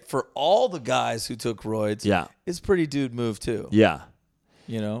shit for all the guys who took roids, Yeah. is pretty dude move too. Yeah.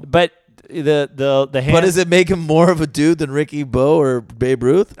 You know. But the hand, But does it make him more of a dude than Ricky Bo or Babe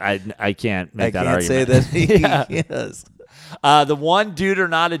Ruth? I can't make I that can't argument. say that he Yeah. is. The one dude or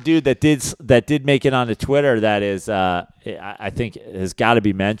not a dude that did make it onto Twitter that is I think has got to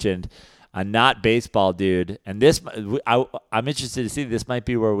be mentioned, a not baseball dude, and this I'm interested to see. This might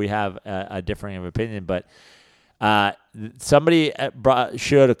be where we have a differing of opinion, but somebody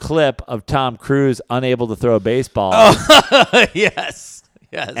showed a clip of Tom Cruise unable to throw a baseball Yes.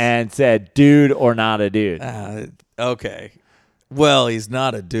 and said, "Dude or not a dude?" Okay. Well, he's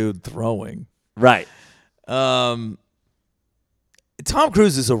not a dude throwing. Right. Tom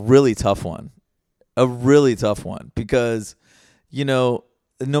Cruise is a really tough one. Because, no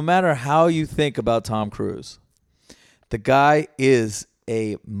matter how you think about Tom Cruise, the guy is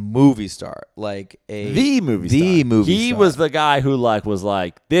a movie star, like The movie star. He was the guy who was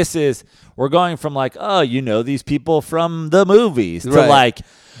like, we're going from like, oh, these people from the movies to Right. like,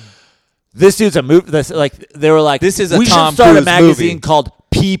 this dude's a movie. They were like, This is a we Tom should start Cruise a magazine movie. called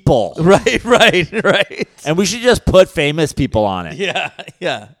People. right. And we should just put famous people on it.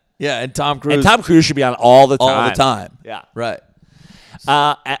 Yeah. And Tom Cruise And Tom Cruise should be on all the time. Yeah. Right.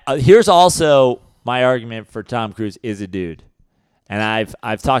 Here's also my argument for Tom Cruise is a dude. And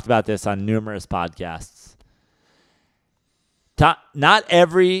I've talked about this on numerous podcasts. Not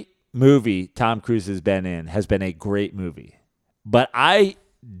every movie Tom Cruise has been in has been a great movie. But I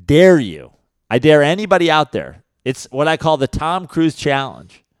dare anybody out there. It's what I call the Tom Cruise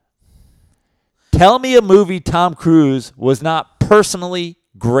challenge. Tell me a movie Tom Cruise was not personally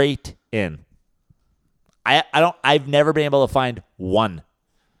great in. I've never been able to find one.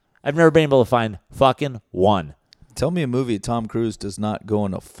 I've never been able to find fucking one. Tell me a movie Tom Cruise does not go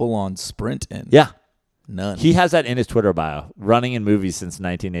on a full-on sprint in. Yeah. None. He has that in his Twitter bio, running in movies since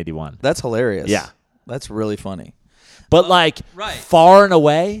 1981. That's hilarious. Yeah. That's really funny. But far and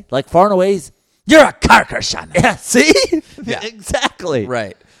away is, you're a carcassonne. Yeah, see? Yeah. Exactly.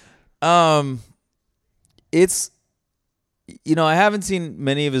 Right. It's, I haven't seen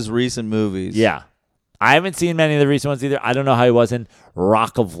many of his recent movies. Yeah. I haven't seen many of the recent ones either. I don't know how he was in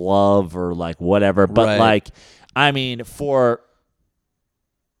Rock of Love or whatever. But Right. For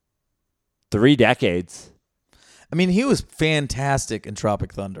 3 decades. He was fantastic in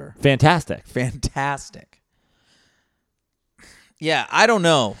Tropic Thunder. Fantastic. Yeah, I don't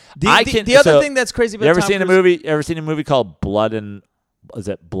know. The so, other thing that's crazy about you ever Tom seen Cruise, ever seen a movie called Blood and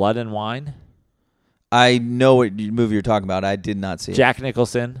Wine? I know what movie you're talking about. I did not see it. Jack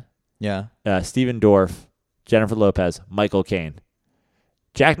Nicholson, Yeah. Stephen Dorff, Jennifer Lopez, Michael Caine.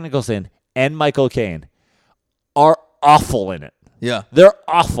 Jack Nicholson and Michael Caine are awful in it. Yeah. They're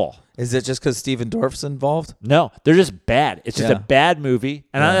awful. Is it just because Stephen Dorff's involved? No, they're just bad. It's just Yeah. a bad movie.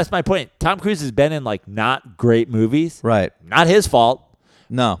 And Yeah. that's my point. Tom Cruise has been in not great movies. Right. Not his fault.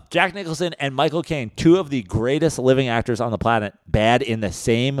 No. Jack Nicholson and Michael Caine, 2 of the greatest living actors on the planet, bad in the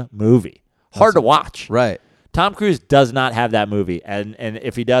same movie. Hard to watch. Right. Tom Cruise does not have that movie. And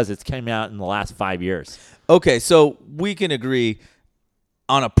if he does, it's coming out in the last 5 years. Okay, so we can agree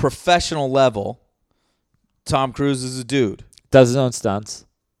on a professional level, Tom Cruise is a dude. Does his own stunts,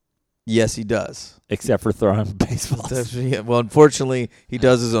 Yes, he does. except for throwing baseballs. Yeah, well, unfortunately, he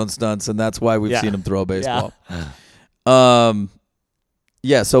does his own stunts, and that's why we've Yeah. seen him throw a baseball.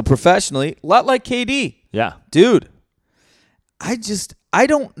 Yeah, so professionally, a lot like KD. Yeah. Dude, I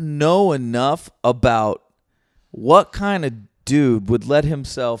don't know enough about what kind of dude would let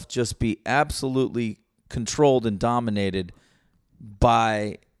himself just be absolutely controlled and dominated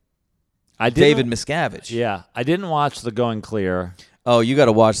by David Miscavige. Yeah. I didn't watch The Going Clear. Oh, you got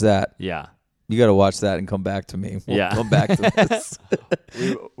to watch that. Yeah. You got to watch that and come back to me. We'll Yeah. come back to this.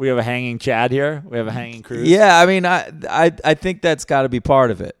 We have a hanging Chad here. We have a hanging Cruise. Yeah, I think that's got to be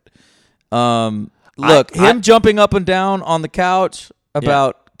part of it. Look, him jumping up and down on the couch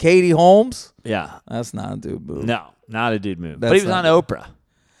about Katie Holmes. Yeah. That's not a dude move. No, not a dude move. That's But he was not on Oprah.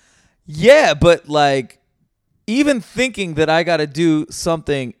 Yeah, but even thinking that I got to do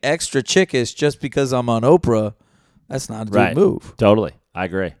something extra chickish just because I'm on Oprah, that's not a dude move. Totally. I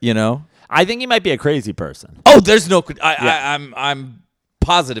agree. You know? I think he might be a crazy person. Oh, there's no. I'm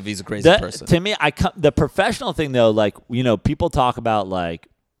positive he's a crazy person. To me, the professional thing though, like people talk about like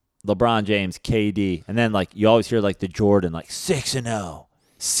LeBron James, KD, and then like you always hear like the Jordan, like 6-0,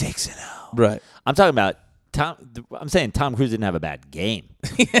 6-0. Right. I'm talking about Tom. I'm saying Tom Cruise didn't have a bad game.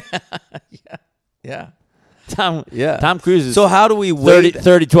 Yeah. Tom Cruise is so how do we wait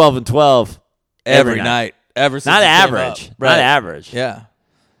 30, 12, and 12 every night? Ever since not he came average. up. Right. Not average. Yeah.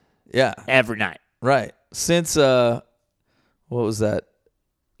 Yeah. Every night. Right. Since what was that?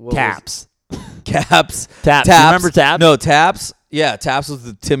 Taps. Caps. Taps. You remember Taps? No, Taps. Yeah, Taps was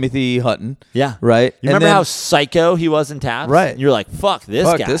the Timothy Hutton. Yeah. Right. You remember how psycho he was in Taps? Right. And you're like, fuck this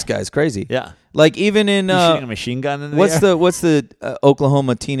guy. This guy's crazy. Yeah. Like even in He's shooting a machine gun in the air. What's the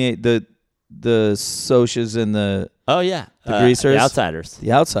Oklahoma teenage the Socias and the Greasers, the Outsiders.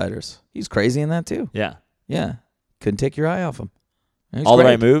 The Outsiders. He's crazy in that too. Yeah. Yeah. Couldn't take your eye off him. All the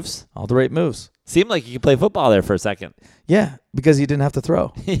right moves. All the right moves. Seemed like he could play football there for a second. Yeah, because he didn't have to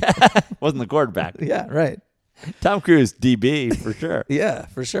throw. Yeah. Wasn't the quarterback. Yeah, right. Tom Cruise, DB for sure. Yeah,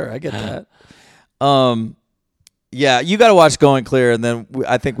 for sure. I get that. Yeah, you got to watch Going Clear, and then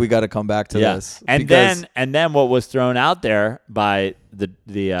I think we got to come back to this. And then what was thrown out there by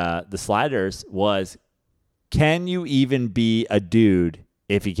the sliders was, can you even be a dude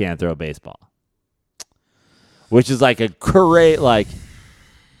if you can't throw a baseball? Which is like a great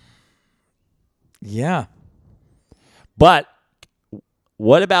Yeah. But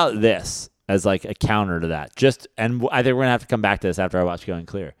what about this as like a counter to that? And I think we're gonna have to come back to this after I watch Going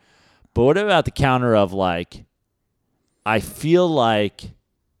Clear. But what about the counter of like, I feel like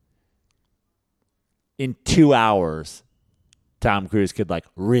in 2 hours, Tom Cruise could like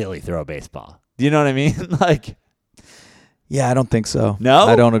really throw a baseball. Do you know what I mean? Like, yeah, I don't think so. No,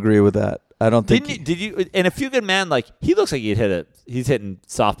 I don't agree with that. I don't think. Did you? In A Few Good Men, like he looks like he's hitting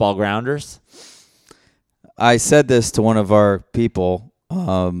softball grounders. I said this to one of our people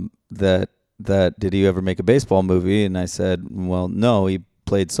that did he ever make a baseball movie? And I said, well, no, he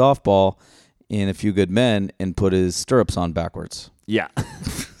played softball in A Few Good Men and put his stirrups on backwards. Yeah.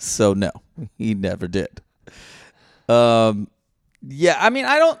 So no, he never did. Yeah, I mean,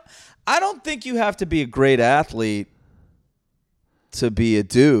 I don't think you have to be a great athlete to be a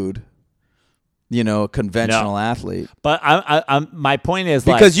dude. A conventional athlete. But I'm my point is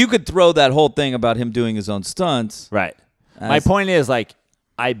because you could throw that whole thing about him doing his own stunts. Right. My point is like,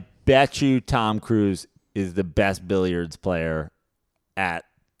 I bet you Tom Cruise is the best billiards player at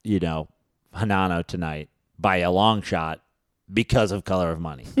Hanano tonight by a long shot because of Color of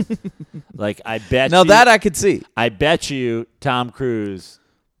Money. Like I bet. Now that I could see. I bet you Tom Cruise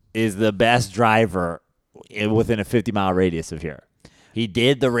is the best driver within a 50-mile radius of here. He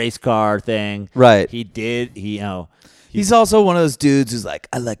did the race car thing. Right. He did. He's also one of those dudes who's like,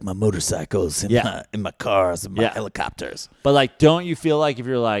 I like my motorcycles and Yeah. my cars and my helicopters. But like, don't you feel like if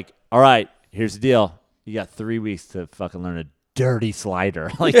you're like, all right, here's the deal. You got 3 weeks to fucking learn a dirty slider.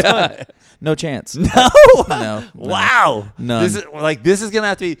 Like, no chance. No. Wow. None. This is gonna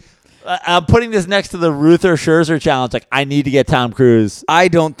have to be. I'm putting this next to the Ruther Scherzer challenge. Like, I need to get Tom Cruise. I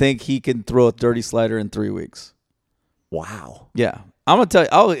don't think he can throw a dirty slider in 3 weeks. Wow. Yeah. I'm gonna tell you.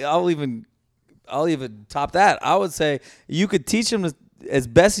 I'll even top that. I would say you could teach him as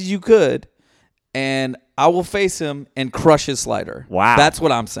best as you could, and I will face him and crush his slider. Wow. That's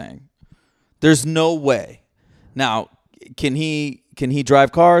what I'm saying. There's no way. Now, can he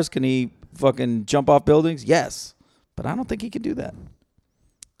drive cars? Can he fucking jump off buildings? Yes, but I don't think he can do that.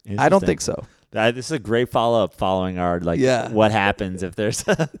 I don't think so. This is a great follow-up following our what happens if there's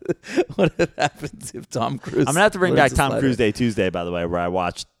what happens if Tom Cruise. I'm gonna have to bring back Tom slider. Cruise Day Tuesday, by the way, where I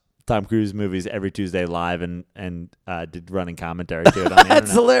watched Tom Cruise movies every Tuesday live and did running commentary to it on the That's internet.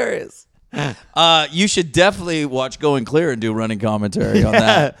 hilarious. You should definitely watch Going Clear and do running commentary on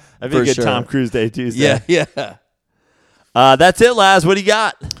that. I'd be a good Tom Cruise Day Tuesday. Yeah. That's it, Laz. What do you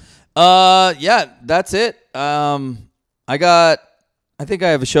got? Yeah, that's it. I think I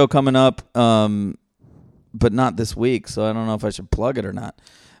have a show coming up, but not this week, so I don't know if I should plug it or not.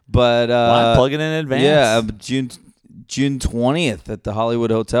 But plug it in advance. Yeah, June 20th at the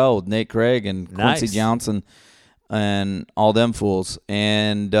Hollywood Hotel with Nate Craig and Quincy Nice. Johnson and all them fools.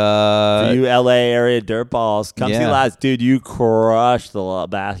 And For you LA area dirtballs, come see yeah. Laz. Dude, you crushed the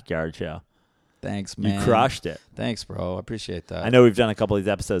backyard show. thanks, man. You crushed it. Thanks, bro. I appreciate that. I know we've done a couple of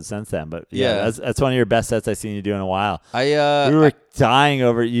these episodes since then, but Yeah. that's one of your best sets I've seen you do in a while. We We were dying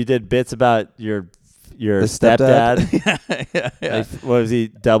over. You did bits about your the stepdad. yeah. Like, what was he,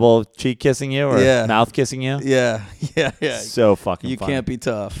 double cheek kissing you or Yeah. mouth kissing you? Yeah. So fucking You funny. can't be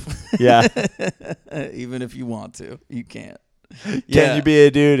tough. Yeah. Even if you want to, you can't. Can you be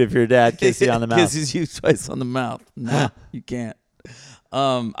a dude if your dad kisses you on the mouth? Kisses you twice on the mouth. No, you can't.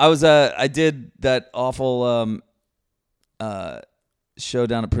 I did that awful show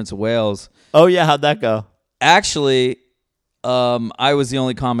down at Prince of Wales. Oh yeah, how'd that go? Actually, I was the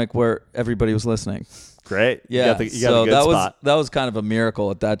only comic where everybody was listening. Great. Yeah, you got a good spot. that was kind of a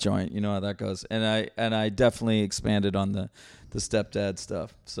miracle at that joint. You know how that goes. And I definitely expanded on the stepdad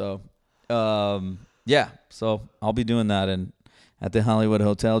stuff. So yeah, so I'll be doing that at the Hollywood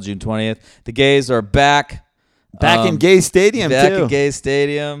Hotel June 20th. The Gays are back in Gay Stadium back too. in Gay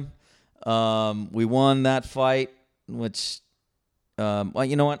Stadium. We won that fight, which well,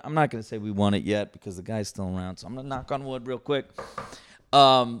 you know what? I'm not going to say we won it yet because the guy's still around. So I'm going to knock on wood real quick.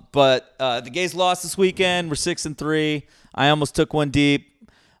 But the Gays lost this weekend. We're 6-3. I almost took one deep,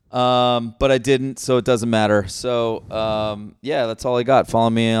 but I didn't, so it doesn't matter. So yeah, that's all I got.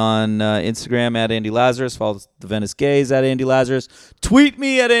 Follow me on Instagram at Andy Lazarus. Follow the Venice Gays at Andy Lazarus. Tweet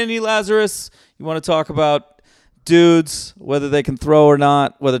me at Andy Lazarus. You want to talk about dudes, whether they can throw or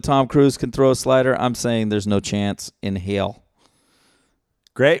not, whether Tom Cruise can throw a slider? I'm saying there's no chance in hell.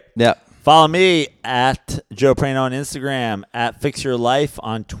 Great. Yeah. Follow me at Joe Prano on Instagram, at Fix Your Life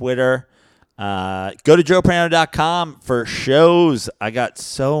on Twitter. Go to joeprano.com for shows. I got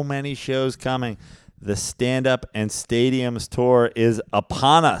so many shows coming. The Stand Up and Stadiums tour is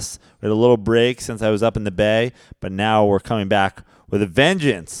upon us. We had a little break since I was up in the Bay, but now we're coming back with a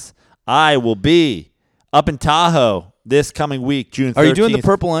vengeance. I will be up in Tahoe this coming week, June 13th. Are you doing the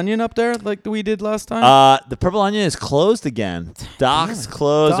Purple Onion up there like we did last time? The Purple Onion is closed again. Doc's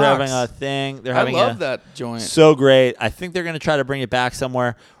closed. Doc's. They're having a thing. I love that joint. So great. I think they're going to try to bring it back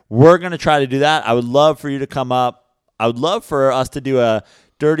somewhere. We're going to try to do that. I would love for you to come up. I would love for us to do a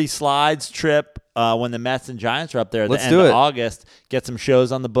Dirty Slides trip when the Mets and Giants are up there at the end of August. Get some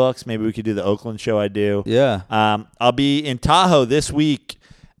shows on the books. Maybe we could do the Oakland show I do. Yeah. I'll be in Tahoe this week.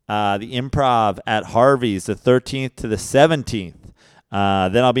 The Improv at Harvey's, the 13th to the 17th.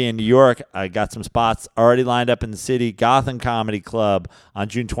 Then I'll be in New York. I got some spots already lined up in the city. Gotham Comedy Club on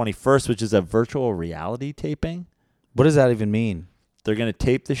June 21st, which is a virtual reality taping. What does that even mean? They're going to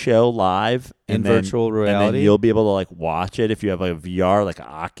tape the show live in virtual reality. And then you'll be able to like watch it if you have like a VR, like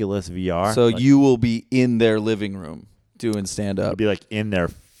Oculus VR. So like, you will be in their living room doing stand up. You'll be like in their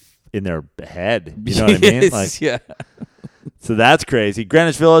head. You know what I mean? Like, yeah. So that's crazy.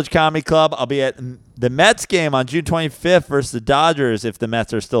 Greenwich Village Comedy Club. I'll be at the Mets game on June 25th versus the Dodgers if the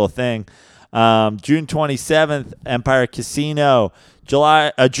Mets are still a thing. June 27th, Empire Casino. June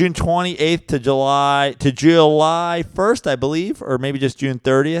 28th to July 1st, I believe, or maybe just June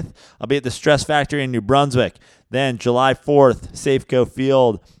 30th. I'll be at the Stress Factory in New Brunswick. Then July 4th, Safeco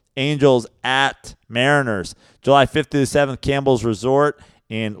Field. Angels at Mariners. July 5th to the 7th, Campbell's Resort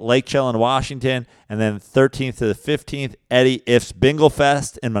in Lake Chelan, Washington, and then 13th to the 15th, Eddie If's Bingle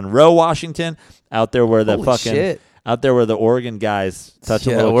Fest in Monroe, Washington, out there where the out there where the Oregon guys touch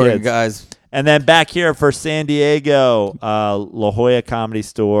the little Oregon kids. Guys. And then back here for San Diego, La Jolla Comedy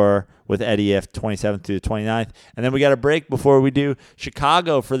Store with Eddie If, 27th to the 29th. And then we got a break before we do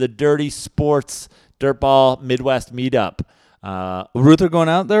Chicago for the Dirty Sports Dirtball Midwest Meetup. Ruther going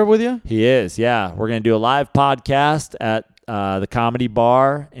out there with you? He is, yeah. We're going to do a live podcast at the Comedy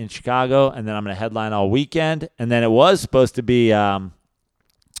Bar in Chicago, and then I'm going to headline all weekend. And then it was supposed to be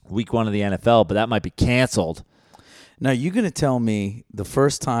week 1 of the NFL, but that might be canceled. Now, you're going to tell me the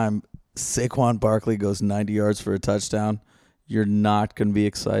first time Saquon Barkley goes 90 yards for a touchdown, you're not going to be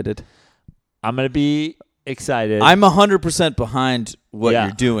excited? I'm going to be excited. I'm 100% behind what you're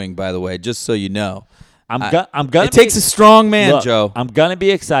doing, by the way, just so you know. I'm gonna. It takes a strong man, look, Joe. I'm gonna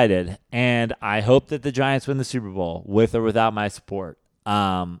be excited, and I hope that the Giants win the Super Bowl with or without my support.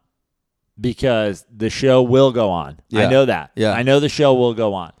 Because the show will go on. Yeah. I know that. Yeah. I know the show will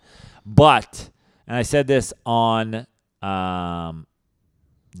go on. But, and I said this on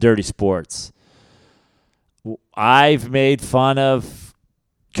Dirty Sports. I've made fun of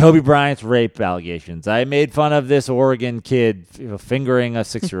Kobe Bryant's rape allegations. I made fun of this Oregon kid fingering a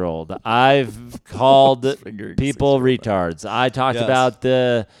 6-year-old. I've called people retards. I talked about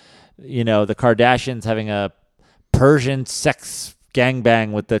the Kardashians having a Persian sex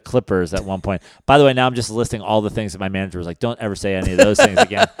gangbang with the Clippers at one point. By the way, now I'm just listing all the things that my manager was like, don't ever say any of those things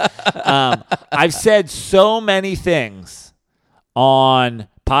again. I've said so many things on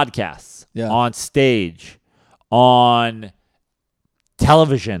podcasts, on stage, on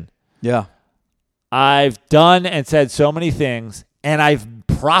television. Yeah. I've done and said so many things, and I've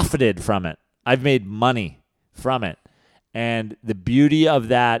profited from it. I've made money from it. And the beauty of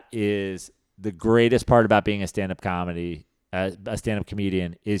that is the greatest part about being a stand-up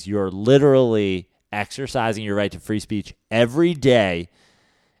comedian is you're literally exercising your right to free speech every day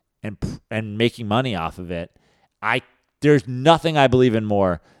and making money off of it, there's nothing I believe in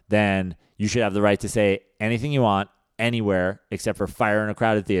more than you should have the right to say anything you want anywhere except for fire in a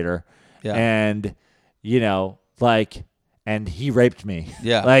crowded theater. Yeah. And, and he raped me.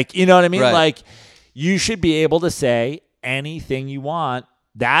 Yeah. You know what I mean? Right. You should be able to say anything you want.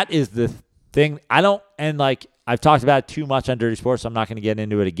 That is the thing. I've talked about it too much on Dirty Sports, so I'm not going to get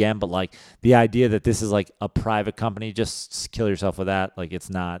into it again. But the idea that this is a private company, just kill yourself with that. It's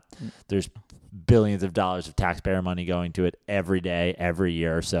not. There's billions of dollars of taxpayer money going to it every day, every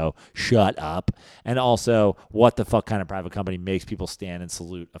year. So shut up. And also, what the fuck kind of private company makes people stand and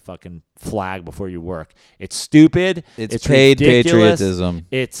salute a fucking flag before you work? It's stupid. It's paid ridiculous. patriotism.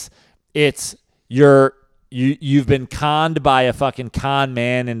 You've been conned by a fucking con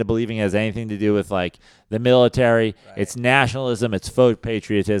man into believing it has anything to do with the military. Right. It's nationalism. It's faux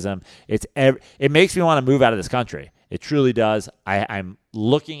patriotism. It makes me want to move out of this country. It truly does. I'm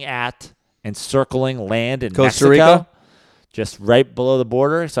looking at and circling land in Costa Mexico, Rica? just right below the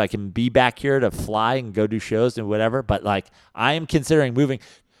border, so I can be back here to fly and go do shows and whatever. But I am considering moving.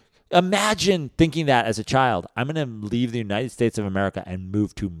 Imagine thinking that as a child. I'm going to leave the United States of America and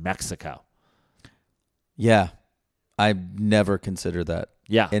move to Mexico. Yeah. I never considered that.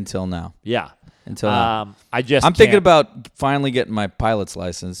 Yeah. Until now. Yeah. Until now. I'm thinking about finally getting my pilot's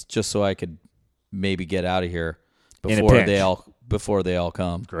license just so I could maybe get out of here before they all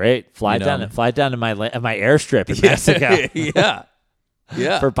come. Great. Fly down to my airstrip in Mexico. Yeah.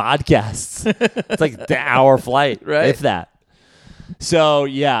 Yeah. For podcasts. It's the hour flight, right? If that. So,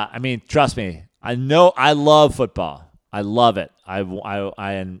 yeah, trust me. I know I love football. I love it.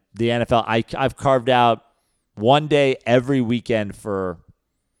 And the NFL, I've carved out one day every weekend for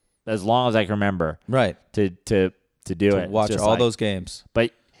as long as I can remember. Right. To do it. Watch all those games.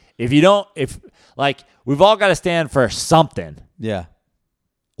 But we've all got to stand for something. Yeah.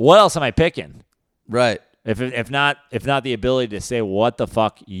 What else am I picking? Right. If not the ability to say what the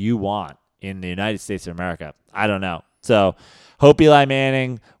fuck you want in the United States of America, I don't know. So, hope Eli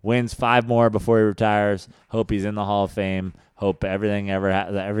Manning wins 5 more before he retires. Hope he's in the Hall of Fame. Hope everything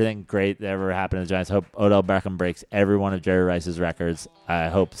great that ever happened to the Giants. Hope Odell Beckham breaks every one of Jerry Rice's records. I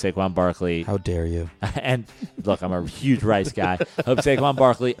hope Saquon Barkley. How dare you? And look, I'm a huge Rice guy. Hope Saquon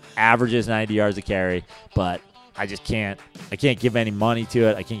Barkley averages 90 yards a carry, but I just can't. I can't give any money to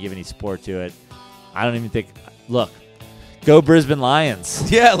it. I can't give any support to it. I don't even think. Look, go Brisbane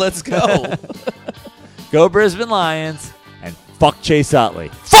Lions. Yeah, let's go. Go Brisbane Lions and fuck Chase Utley.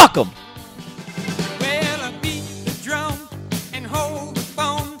 Fuck him.